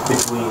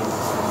between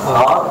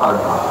R and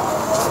R.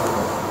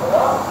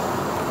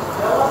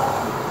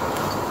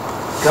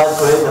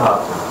 Calculate the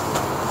heart rate.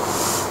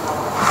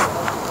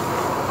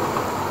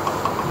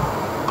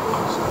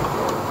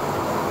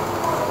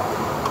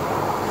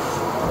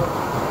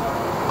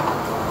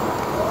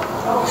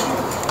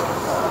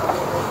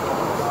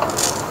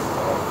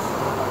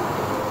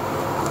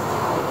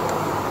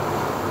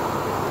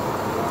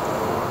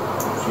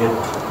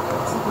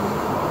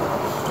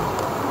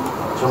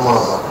 كم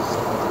مرة؟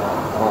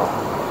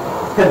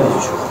 كم نجي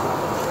نشوف؟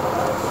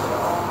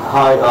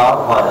 هاي ار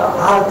هاي ار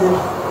هذا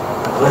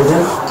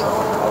ريزن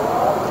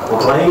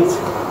وريت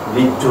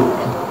ليد تو.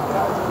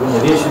 قلنا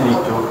ليش ليد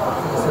تو؟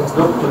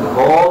 look to the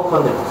whole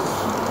connectors.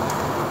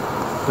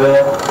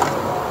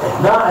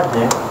 فهنا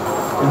عندنا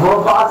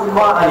المربعات اللي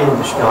ما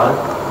عليهم اشكال.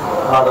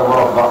 هذا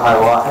مربع هاي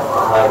واحد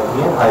هاي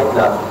اثنين هاي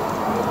ثلاثة.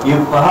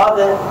 يبقى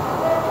هذا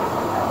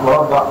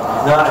مربع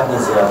هنا عندنا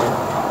زيادة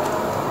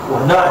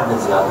وهنا عندنا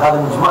زيادة. هذا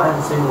نجمعها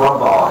نصير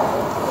مربع واحد.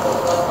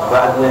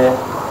 بعدنا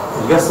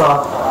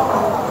القصة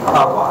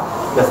 4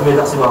 300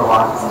 تقسيم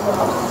 4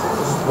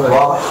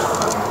 واضح؟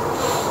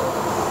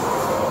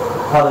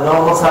 هذا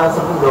نورمال ساينس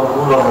ولا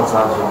مو نورمال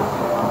ساينس؟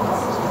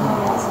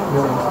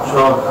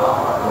 شلون؟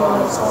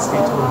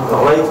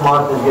 الريت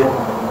مالته قد؟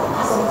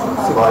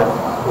 5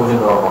 وهي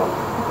نورمال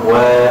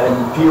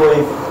والبي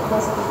ويف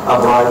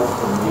ابرايت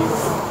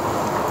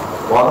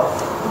واضح؟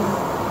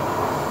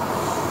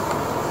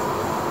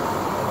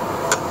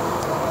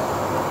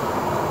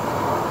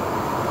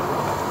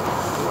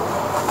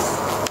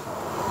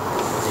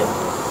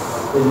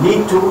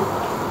 الليد تو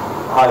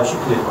هاي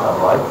شكل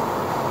الابرايت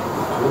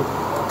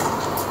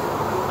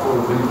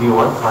وبالبي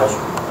 1 هاي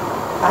شكل.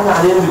 احنا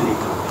علينا بالليد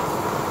تو.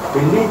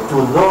 بالليد تو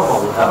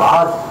النورمال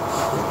الابعاد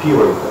البي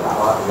ويف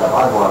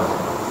الابعاد مالتها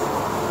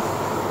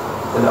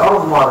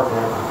العرض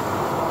مالتها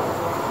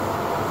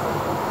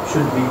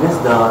should be less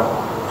than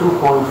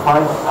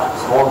 2.5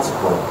 small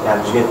square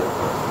يعني ايش قد؟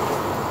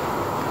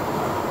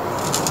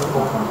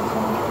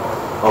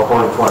 أو 0.1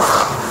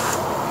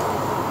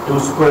 2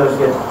 squares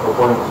قد؟ أو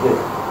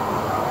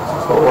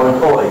 0.08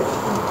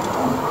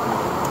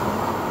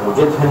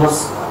 وجد في النص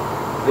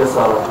قد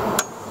صارت؟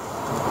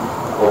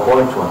 أو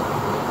 0.1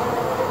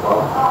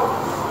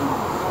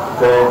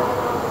 ف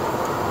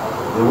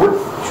the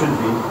width should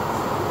be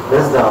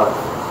less than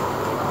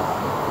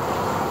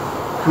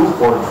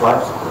 2.5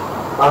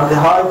 and the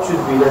height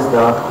should be less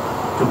than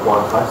 2.5.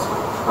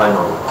 I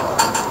know it.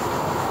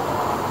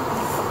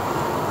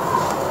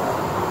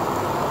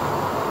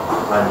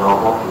 I know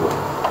what you want.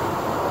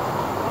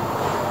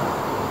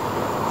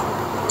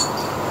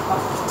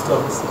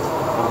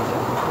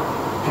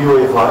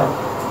 POA5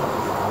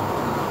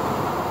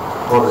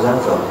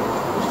 horizontal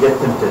مش قد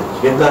تمتد مش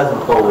قد لازم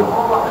تطول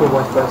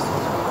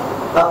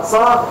 2.5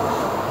 أقصى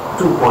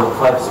 2.5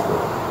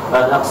 سكند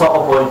لأن أقصى 0.1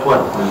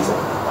 ميزة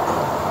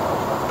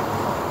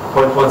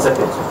 0.1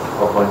 سكند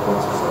أو 0.1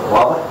 سكند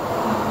واضح؟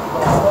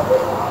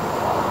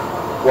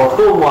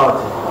 والطول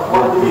مالته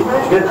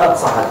مش قد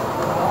أقصى حد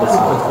بس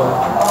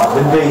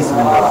من بيز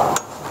من هنا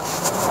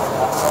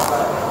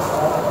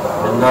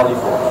من نادي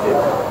فوق كيف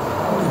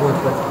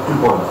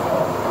 2 بوينت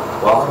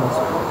واضح؟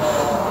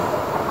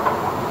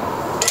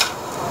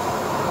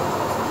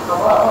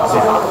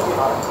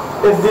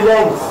 If the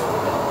length,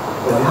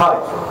 if the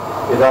height,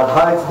 if that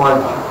height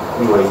might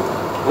be weight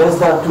less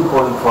than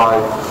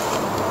 2.5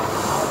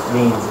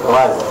 means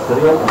rise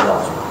arterial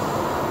enlargement.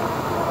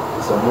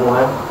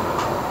 يسموها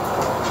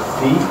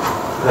في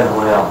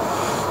الويام.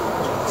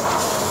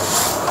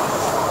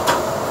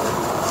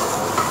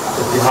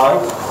 If the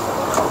height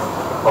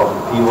of the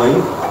P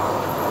wave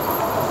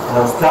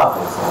has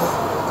traffic,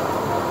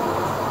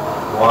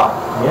 1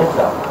 2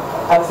 3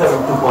 أكثر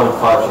من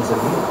 2.5 شو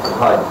نسميه؟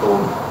 الهايت أو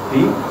P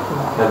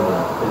كلمة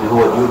اللي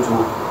هو due to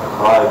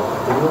high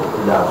arterial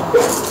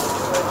enlargement.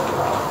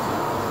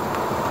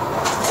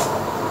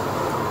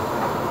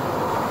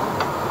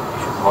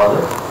 شوف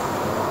هذا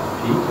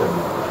P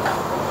كلمة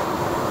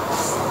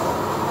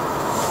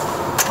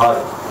هاي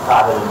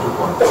أعلى من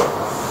 2.5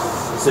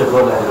 يصير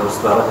ضل له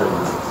ريسبيراتوري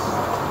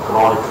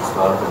كرونيك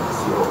ريسبيراتوري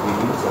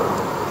COPD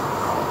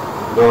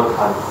دول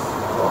حل.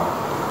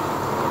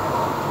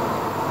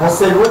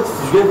 هسه الويدث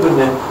ايش قد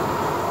قلنا؟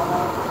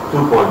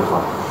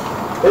 2.5.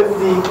 If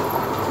the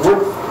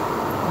width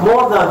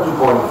more than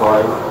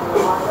 2.5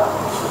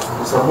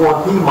 يسموها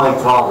P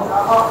mitral.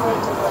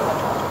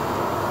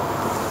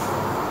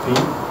 P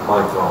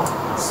mitral.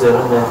 تصير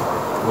لنا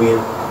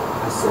وين؟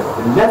 هسه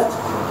الليفت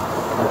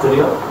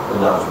arterial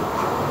enlargement.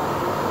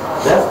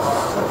 left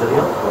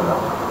arterial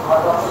enlargement.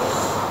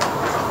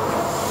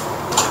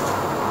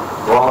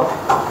 واضح؟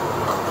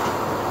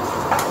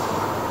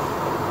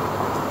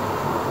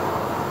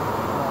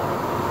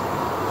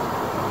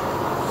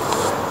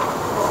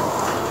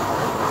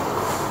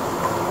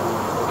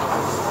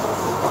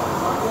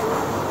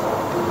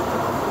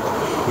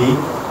 P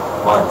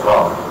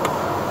mitral.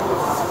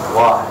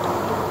 1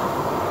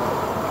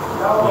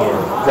 2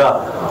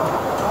 3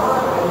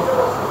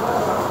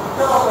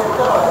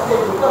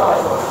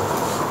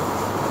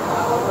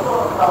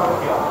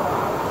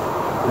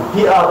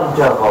 PR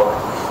interval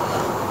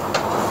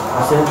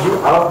هسنجي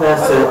عرفنا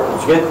هسه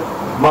ايش قد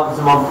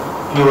ماكسيمم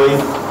بي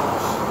ويف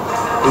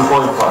 2.5.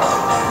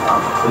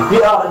 البي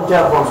ار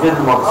انترفال ايش قد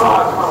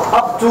الماكسيمم؟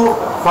 up to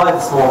 5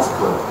 small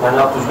square يعني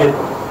up to ايش قد؟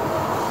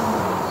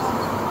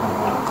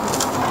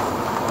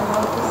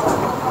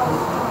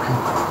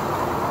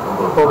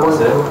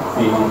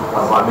 في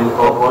 400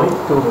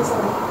 0.2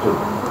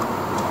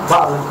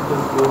 بعض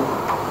الكتب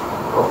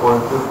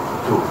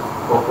 0.2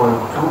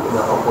 إلى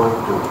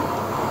 0.2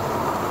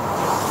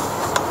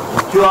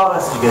 الكيو ار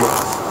اس قد؟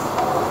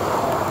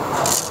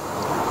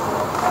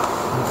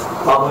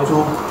 up to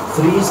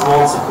 3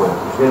 small square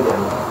ايش قد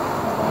يعني؟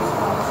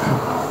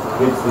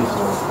 قد 3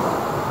 small square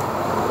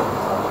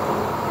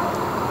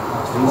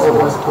 3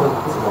 small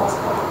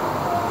square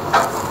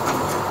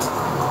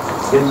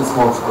قد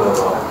small square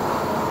واحد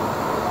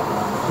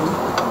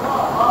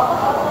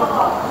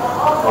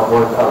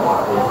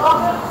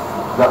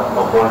 0.4 لا 0.4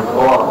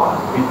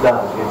 في 3 ايش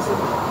قد يصير؟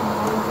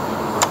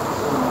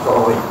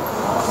 صعوبي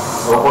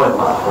 0.4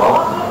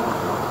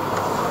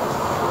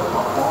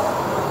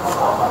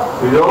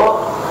 below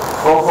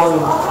 0.12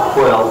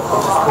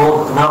 which is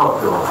called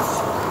nanofluence.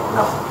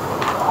 Now,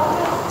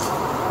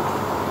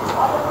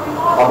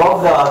 above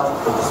that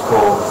it is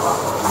called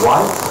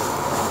white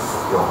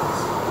fluence.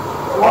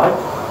 White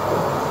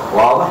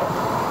واضح؟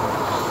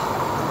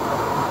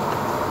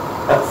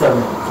 أكثر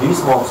من 3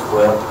 small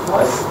square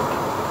white.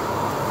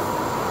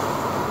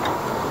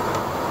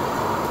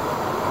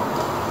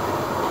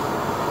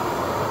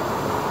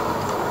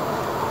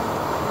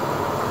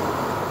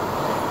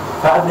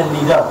 فعندنا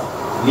الليدات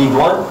lead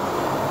 1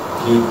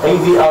 lead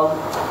AVL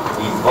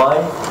lead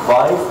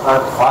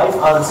 5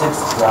 and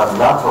 6 have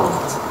lateral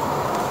leads.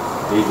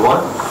 lead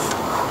 1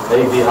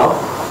 AVL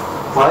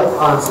 5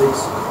 and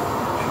 6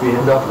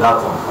 فيهم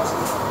lateral leads.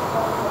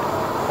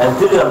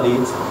 anterior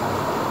lead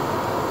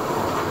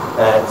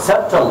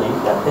septal lead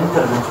يعني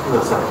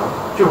interventricular septal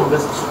شوفوا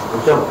بس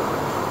انتبهوا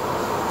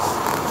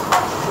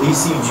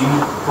ECG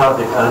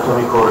cardiac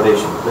anatomy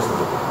correlation بس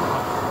انتبهوا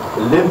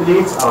الليمب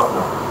leads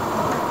عرفنا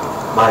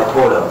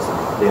bipolar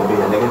اللي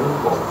بيها نيجاتيف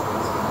بول.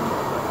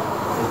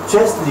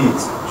 الchest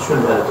leads شو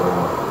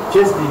الاناتومي؟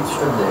 chest leads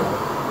شو عندنا؟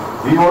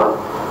 V1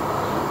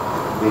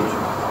 V2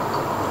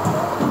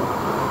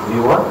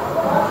 V1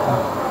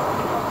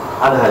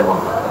 على هاي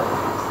المنطقة.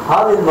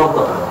 هذه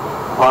المنطقة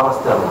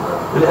باراسترنال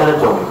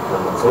بالاناتومي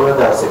لما نسوي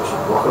دايسكشن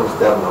واخر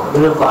سترنال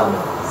بنطلع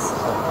لنا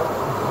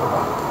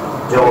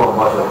جوا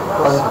مباشرة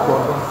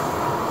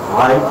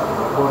هاي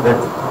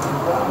فنتركل.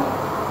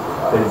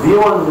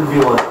 الV1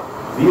 بالV1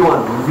 V1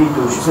 والV2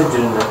 شو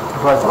يسجل لنا؟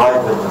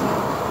 right ventricle.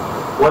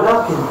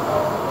 ولكن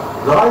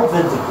the right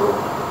ventricle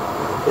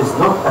is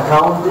not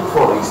accounted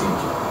for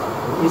ECG.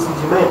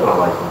 ECG ما يقرأ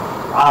right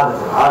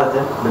ventricle.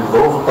 عادة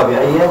بالظروف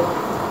الطبيعية.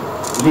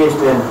 ليش؟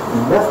 لأن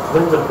left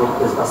ventricle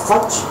is a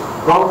such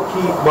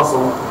bulky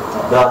muscle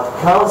that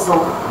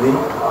cancel the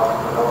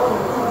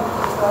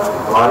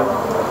right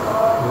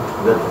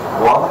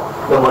ventricle. واضح؟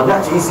 لما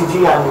نحكي ECG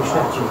يعني ايش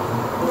نحكي؟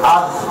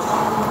 عادة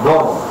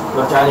normal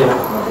نحكي عليه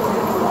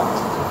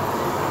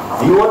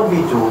V1,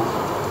 V2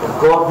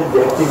 recorded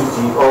the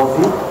activity of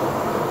the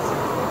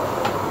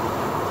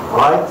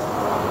right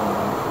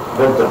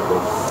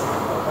ventricle.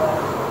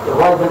 The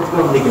right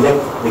ventricle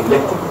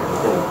neglected.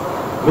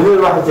 من وين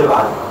راح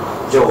يتبعه؟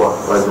 جوا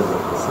right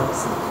ventricle.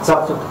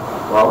 سبتم.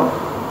 واضح؟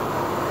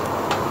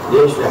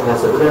 ليش؟ احنا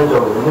سوينا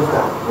جوا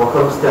نفتح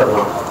وكر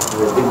ستيرنال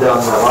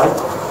قدامنا right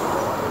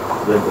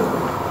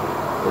ventricle.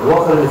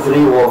 الوكر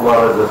الفري ورا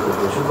right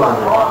ventricle شو يطلع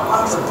لنا؟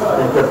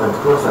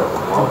 interventricular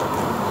septum.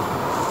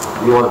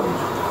 V1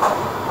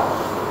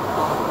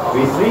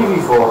 V3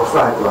 V4 ايش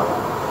راح يطلع؟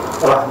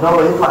 راح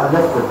نرى يطلع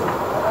left ventricle.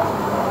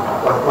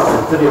 راح يطلع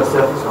anterior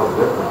surface of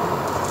left ventricle.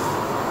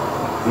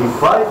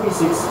 V5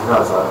 V6 هنا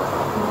صار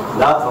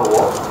lateral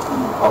wall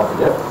of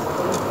left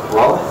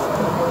واضح؟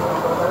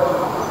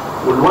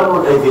 وال1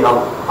 والAVL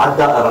على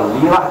الدائرة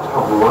اللي راح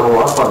تحط ال1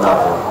 هو اصلا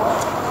lateral.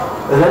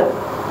 اذا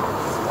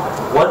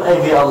 1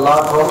 AVL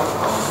lateral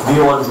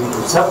V1 V2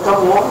 septum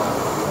wall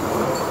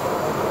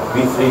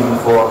V3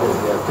 V4 is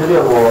the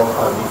anterior wall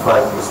and V5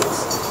 V6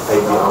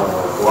 AVL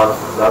 1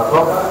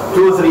 lateral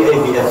 2 3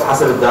 AVF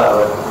حسب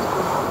الدائرة.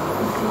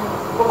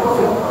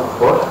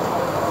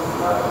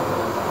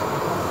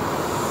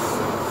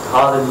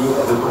 هذا اللي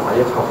أقولكم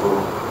عليه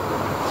تحفظوه.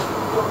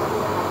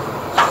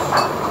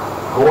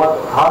 هو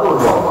هذا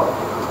والوضع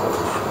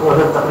هو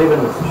تقريبا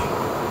نفس الشيء.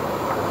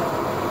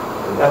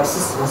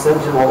 الأكسس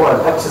نسجل موضوع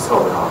الأكسس هو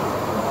هذا.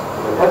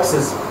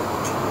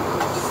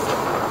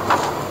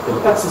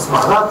 الأكسس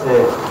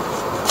معناته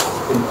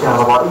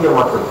الكهربائية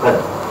مالت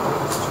القلب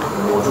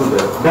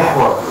الموجودة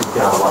محور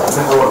الكهربائي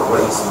محور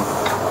الرئيسي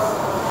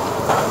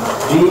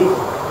دي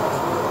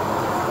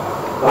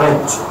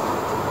رينج.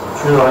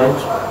 شنو رينج؟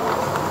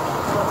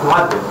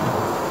 معدل.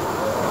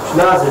 ايش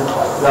لازم؟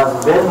 لازم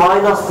بين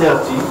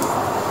 -30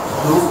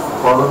 to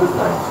positive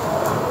 90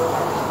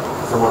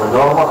 يسمونه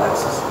normal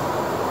axis.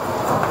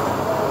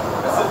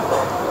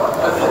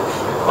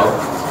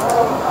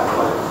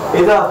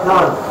 إذا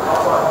كان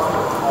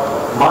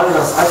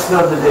ماينس أكثر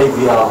من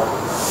AVL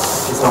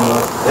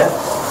يسمونه left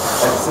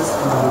axis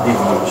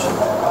deviation.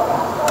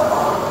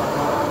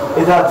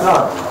 إذا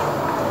كان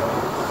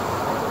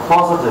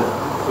positive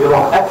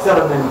يروح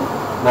أكثر من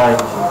 90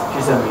 شو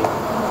يسميه؟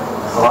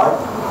 right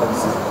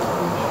axis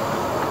deviation.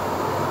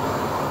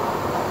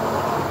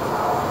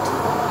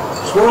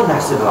 شلون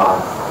نحسبها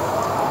عاد؟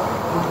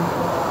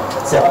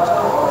 سهل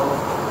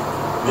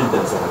جدا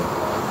سهل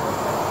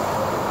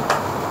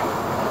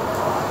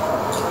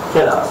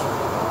كالآتي.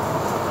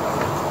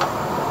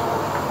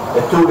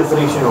 ال2 وال3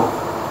 شنو؟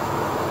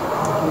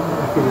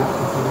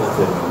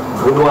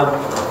 وال1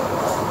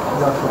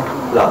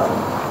 لا.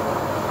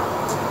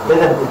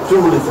 إذا ال2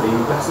 وال3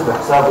 بحسب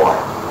حساب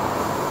واحد.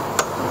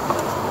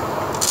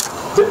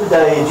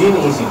 بالبداية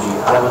يجيني اي سي جي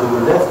على ما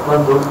تقول ليفت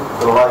منظر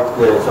رايت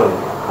سوري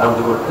على ما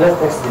تقول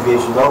ليفت اكس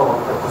ديفيشن دور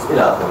اكس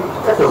الى اخره.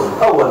 كتب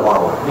اول ما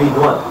هو ليد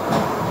 1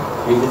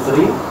 ليد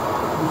 3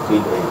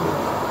 ليد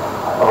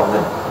 8 او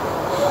هنا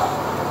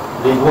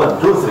ليد 1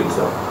 2 3 سوري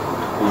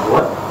ليد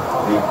 1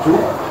 ليد 2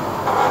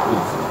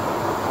 ليد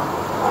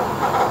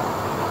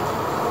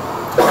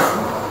 3.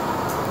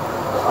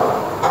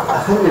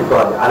 اخلي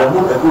بالي على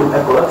مود اقول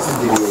اكو اكس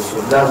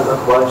ديفيشن لازم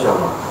اكو هاي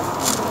شغله.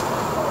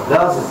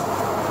 لازم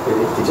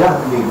الاتجاه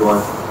الليد 1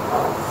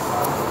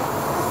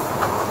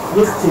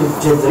 يختلف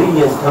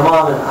جذريا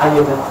تماما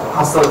عن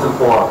محصلة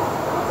القوى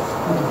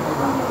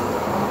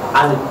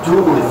عن ال2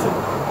 وال3.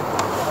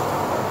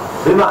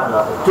 بمعنى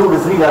ال2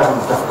 وال3 لازم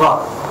متفقات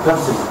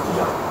نفس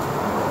الاتجاه.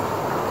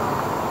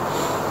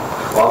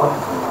 واضح؟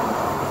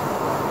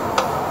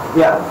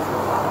 يعني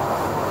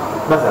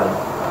مثلا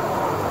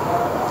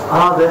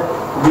هذا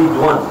ليد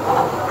 1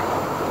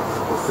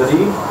 و3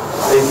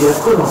 راديوس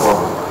كلهم فوق.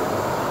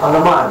 هذا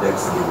ما عنده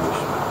اكس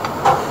ديفيشن.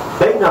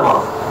 بينما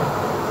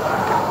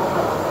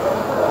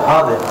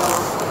هذا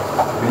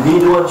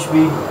بالليد 1 ايش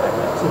بيه؟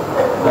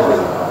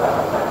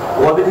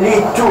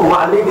 وبالليد 2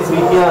 مع الليد 3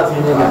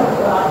 اثنيناتهم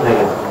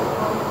نيجاتيف.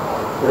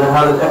 اذا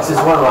هذا الاكسس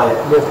وين رايح؟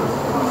 ليفت.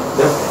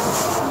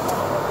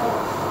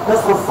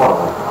 نفرض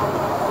فرضا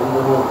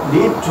انه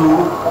ليد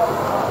 2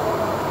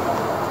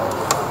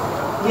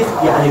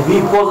 يعني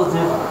في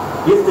بوزيتيف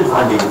يختلف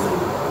عن ليد 3.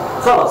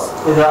 خلاص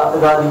اذا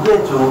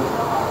لقيتوا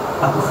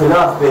اكو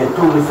خلاف بين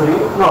 2 و 3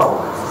 نورمال.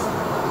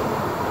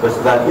 بس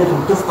اذا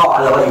لقيتهم اتفقوا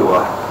على راي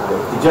واحد على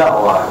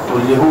اتجاه واحد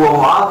واللي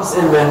هو معاكس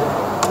لمن؟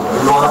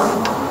 انه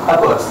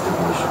اكو اكس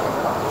ديفيشن.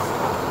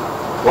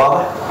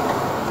 واضح؟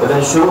 اذا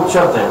الشروط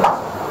شرطين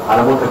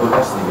على مود اقول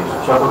اكس ديفيشن.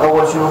 الشرط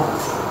الاول شنو؟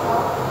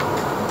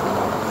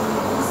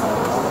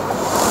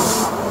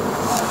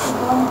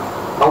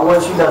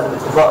 اول شيء لازم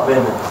اتفاق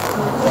بين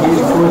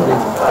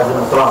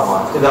لازم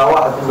نتراهن. اذا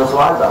واحد من الناس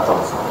واحد لا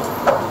خلص.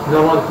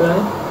 النوع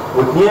الثاني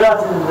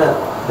واثنينات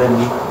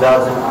الذني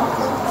لازم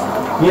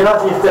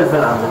اثنينات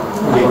يختلفن عن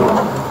الليل.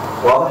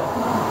 واضح؟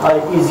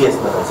 هاي ايزيست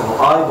مثلا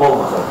يسموه اي بول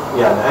مثلا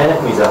يعني عينك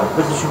ميزان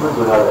بس شو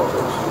بتقول هذا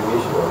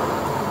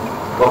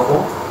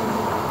مفهوم؟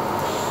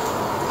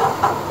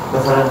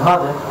 مثلا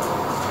هذا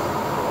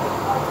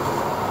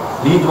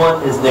lead 1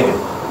 is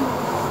negative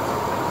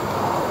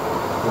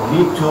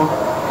lead 2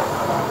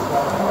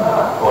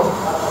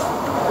 positive.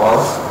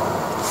 واضح؟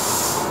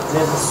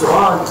 زين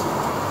السؤال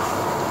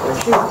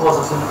شيء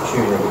بوزيتيف شيء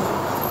نيجاتيف.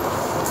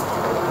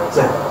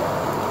 سهل.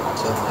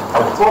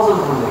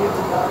 البوزيتيف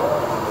والنيجاتيف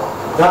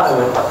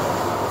دائما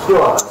شو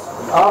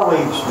الار ويف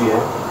ايش فيها؟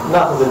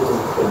 ناخذ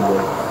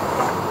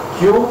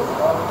الكيو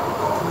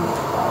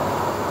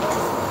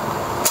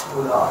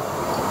والار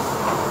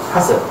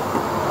حسب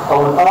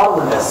او الار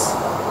والاس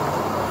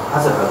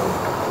حسب هذا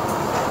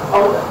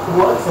او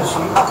هو اكثر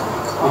شيء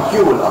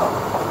الكيو والار.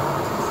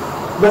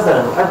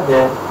 مثلا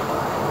عندنا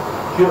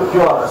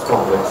كيو ار اس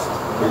كومبلكس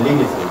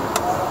بالليد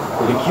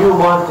 3 الكيو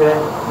مالته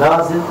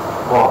نازل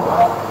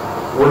مربع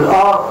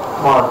والار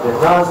مالته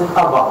نازل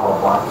 4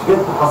 مربعات. ايش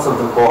قد محصلة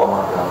القوى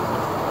مالته؟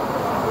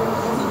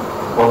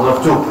 مضرب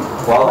 2.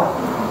 واضح؟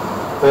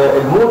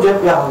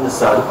 فالموجب ياخذ من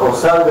السالب او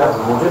السالب ياخذ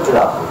من الموجب الى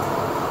اخره.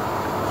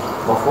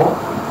 مفهوم؟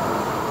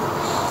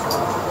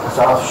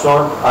 هسه عرفت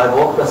شلون؟ هاي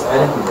بوك بس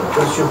عينك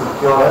بس تشوف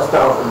الكيو ار اس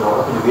تعرف انه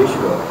اللي بيش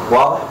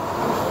واضح؟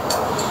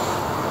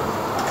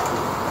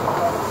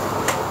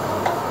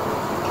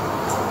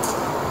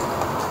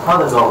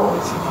 هذا نورمال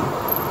اي سي جي.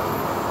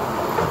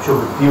 شوف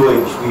البي واي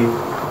ايش فيه؟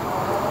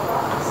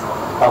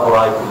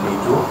 ابرايت اللي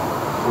 2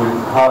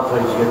 والهارت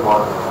ريت قد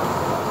مالته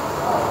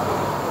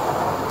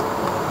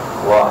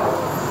 1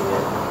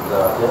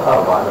 2 3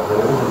 4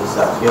 مثل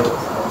الساعه كيف؟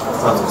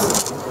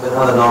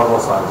 اذا هذا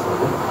نورمال ساينس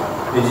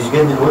يجي ايش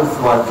قد الويدث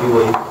مال البي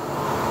واي؟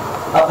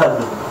 اقل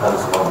من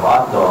 5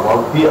 مربعات نورمال.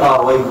 بي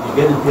ار واي ايش قد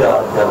البي ار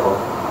انترفال؟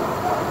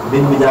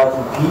 من بدايه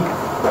البي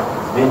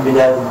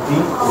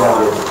الى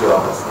بدايه الكيو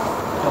ار اس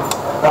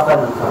اقل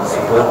من 5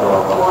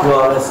 مربعات. كيو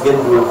ار اس قد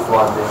الويدث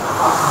مالته؟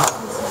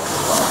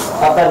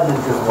 اقل من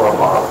 3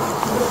 مربعات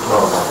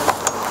نورمال.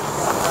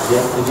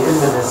 زين نجي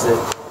لنا هسه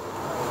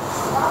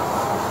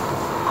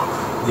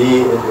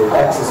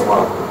للاكسس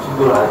مالته. شو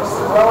تقول على الاكسس؟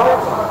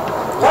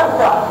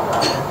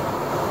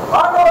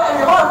 هذا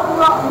يعني ما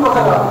ما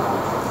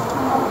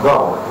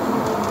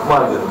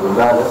نقدر نقول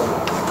لا لا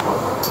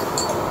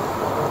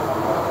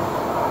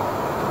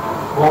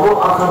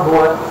موضوع آخر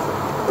هو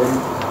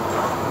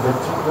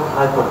ventricular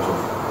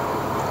hypertrophy.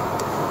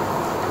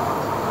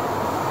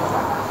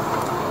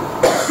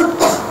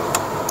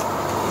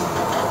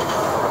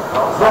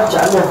 نحكي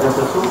عنها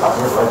ventricular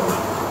hypertrophy.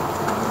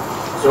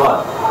 سؤال: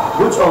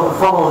 which of the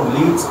following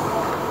leads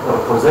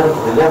represent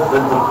the left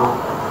ventricle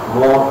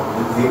more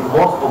the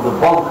most of the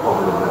bulk of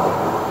the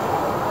ventricle?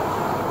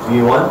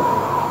 V1,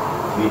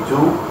 V2,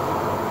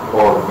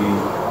 or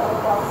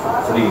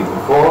V3,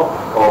 V4,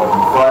 or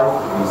V5,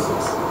 V6?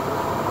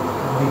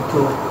 V2.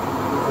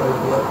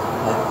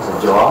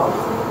 الجواب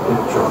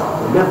شوف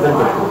الليفت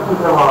فنتركل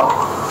كلما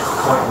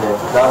احنا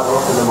لا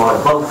نروح لما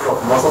البلك اوف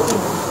ماسل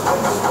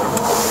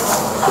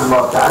كل ما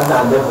ابتعدنا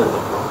عن الليفت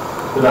فنتركل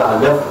كل عن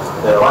الليفت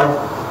رايت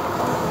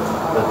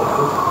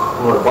فنتركل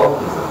هو البلك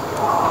يزيد.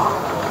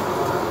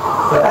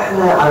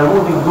 فاحنا على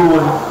مود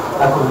نقول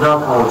اكو هناك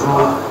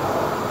موجود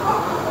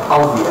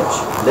LVH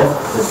left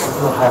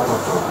ventricular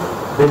hypertrophy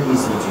بالاي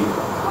سي جي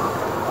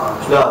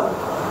ايش لازم؟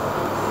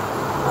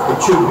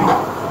 It should be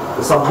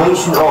the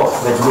summation of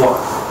مجموع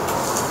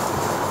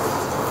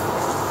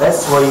S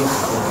wave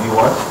in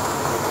V1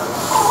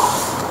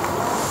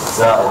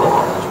 زائد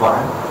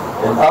مجموعة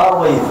ال R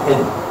wave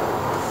in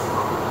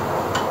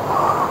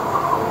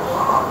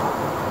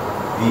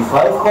V5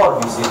 or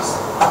V6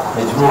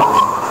 مجموعة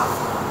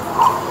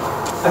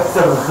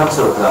أكثر من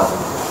 35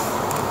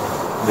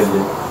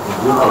 بدون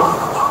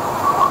LVH.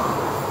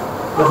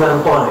 مثلا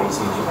طعنا اي سي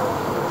جي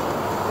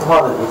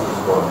وهذا الاي سي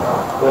جي طعنا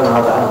قلنا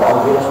هذا عنده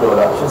LVH لو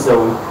لا شو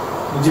نسوي؟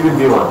 نجيب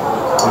الفي 1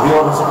 الفي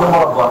 1 هسه كم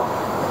مربع؟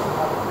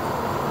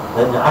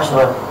 لأن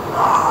 10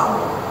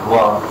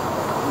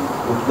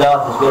 و3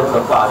 ايش قد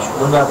 13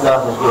 قلنا 3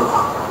 ايش قد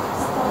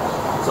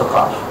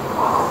 16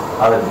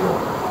 هذا الفي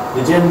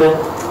 1 نجينا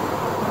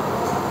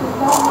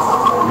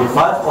ب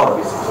 5 اور ب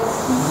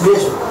 6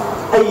 ليش؟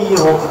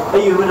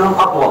 أي منهم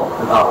أطول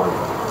من الآخر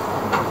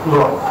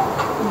نروح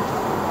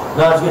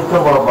ناس قد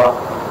كم مربع؟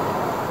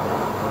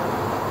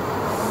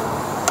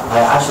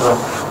 هاي 10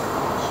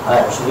 هاي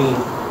 20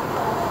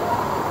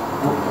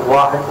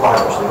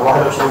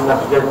 21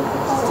 نفس قد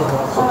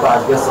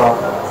 16 قد صار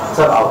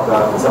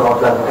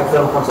 37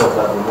 اكثر من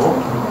 35 مو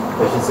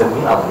ايش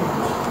نسميه افريج.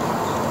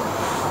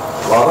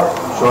 واضح؟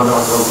 شلون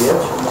افريج؟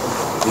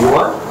 في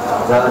 1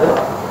 زائد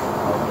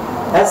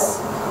اس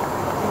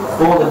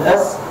طول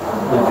الاس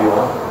بالفي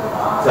 1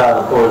 زائد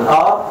طول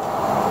الار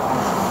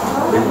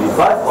بالفي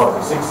 5 او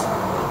في 6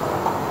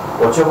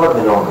 whatever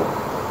the longer.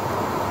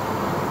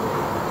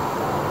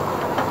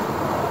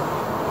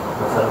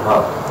 مثلا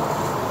هذا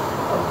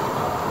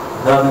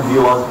نعمل في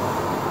 1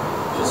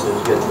 شو يصير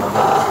قد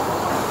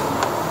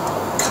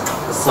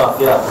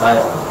الصافيات هاي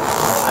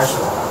 10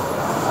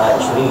 هاي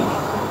 20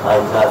 هاي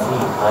 30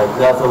 هاي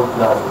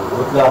 33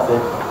 و3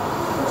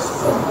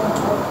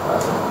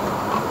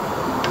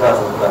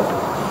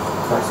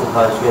 نحسب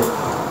هاي ايش قد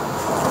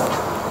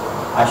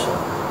 10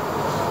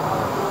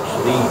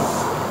 20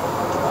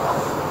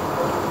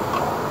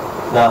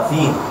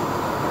 30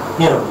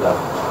 32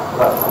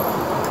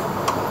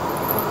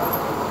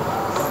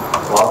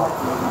 واضح؟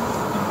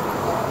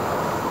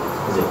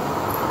 زين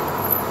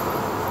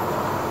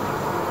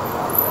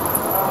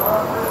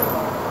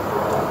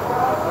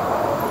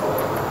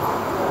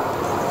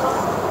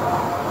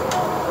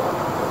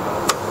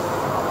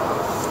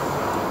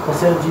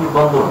هسه نجي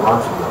بندر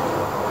برانش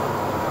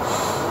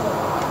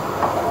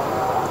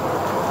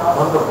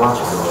بندر برانش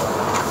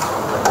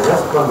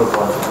ليفت بندر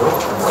برانش بلوك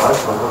رايت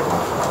بندر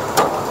برانش.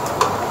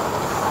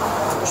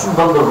 شو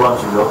بندر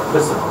برانش بلوك؟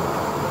 بس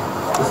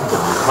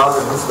هذا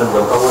بالنسبه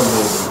للاول ما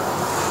يجي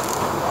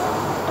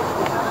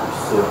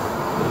يصير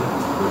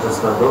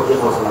بالنسبه للدور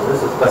يخلص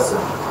المدرسه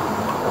تكسر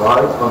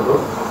رايت بندر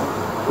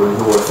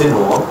واللي هو ثين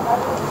وول.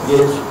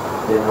 ليش؟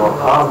 لانه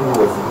الارضي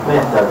هو ما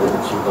يحتاج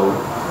شيء طويل.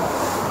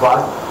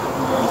 بعد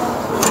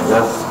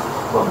ليفت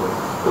بندر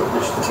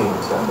ليش تخين؟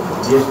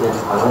 ليش؟ لان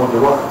على مود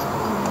يروح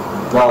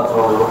لا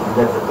تروح يروح من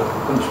ليفت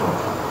كل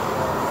شوي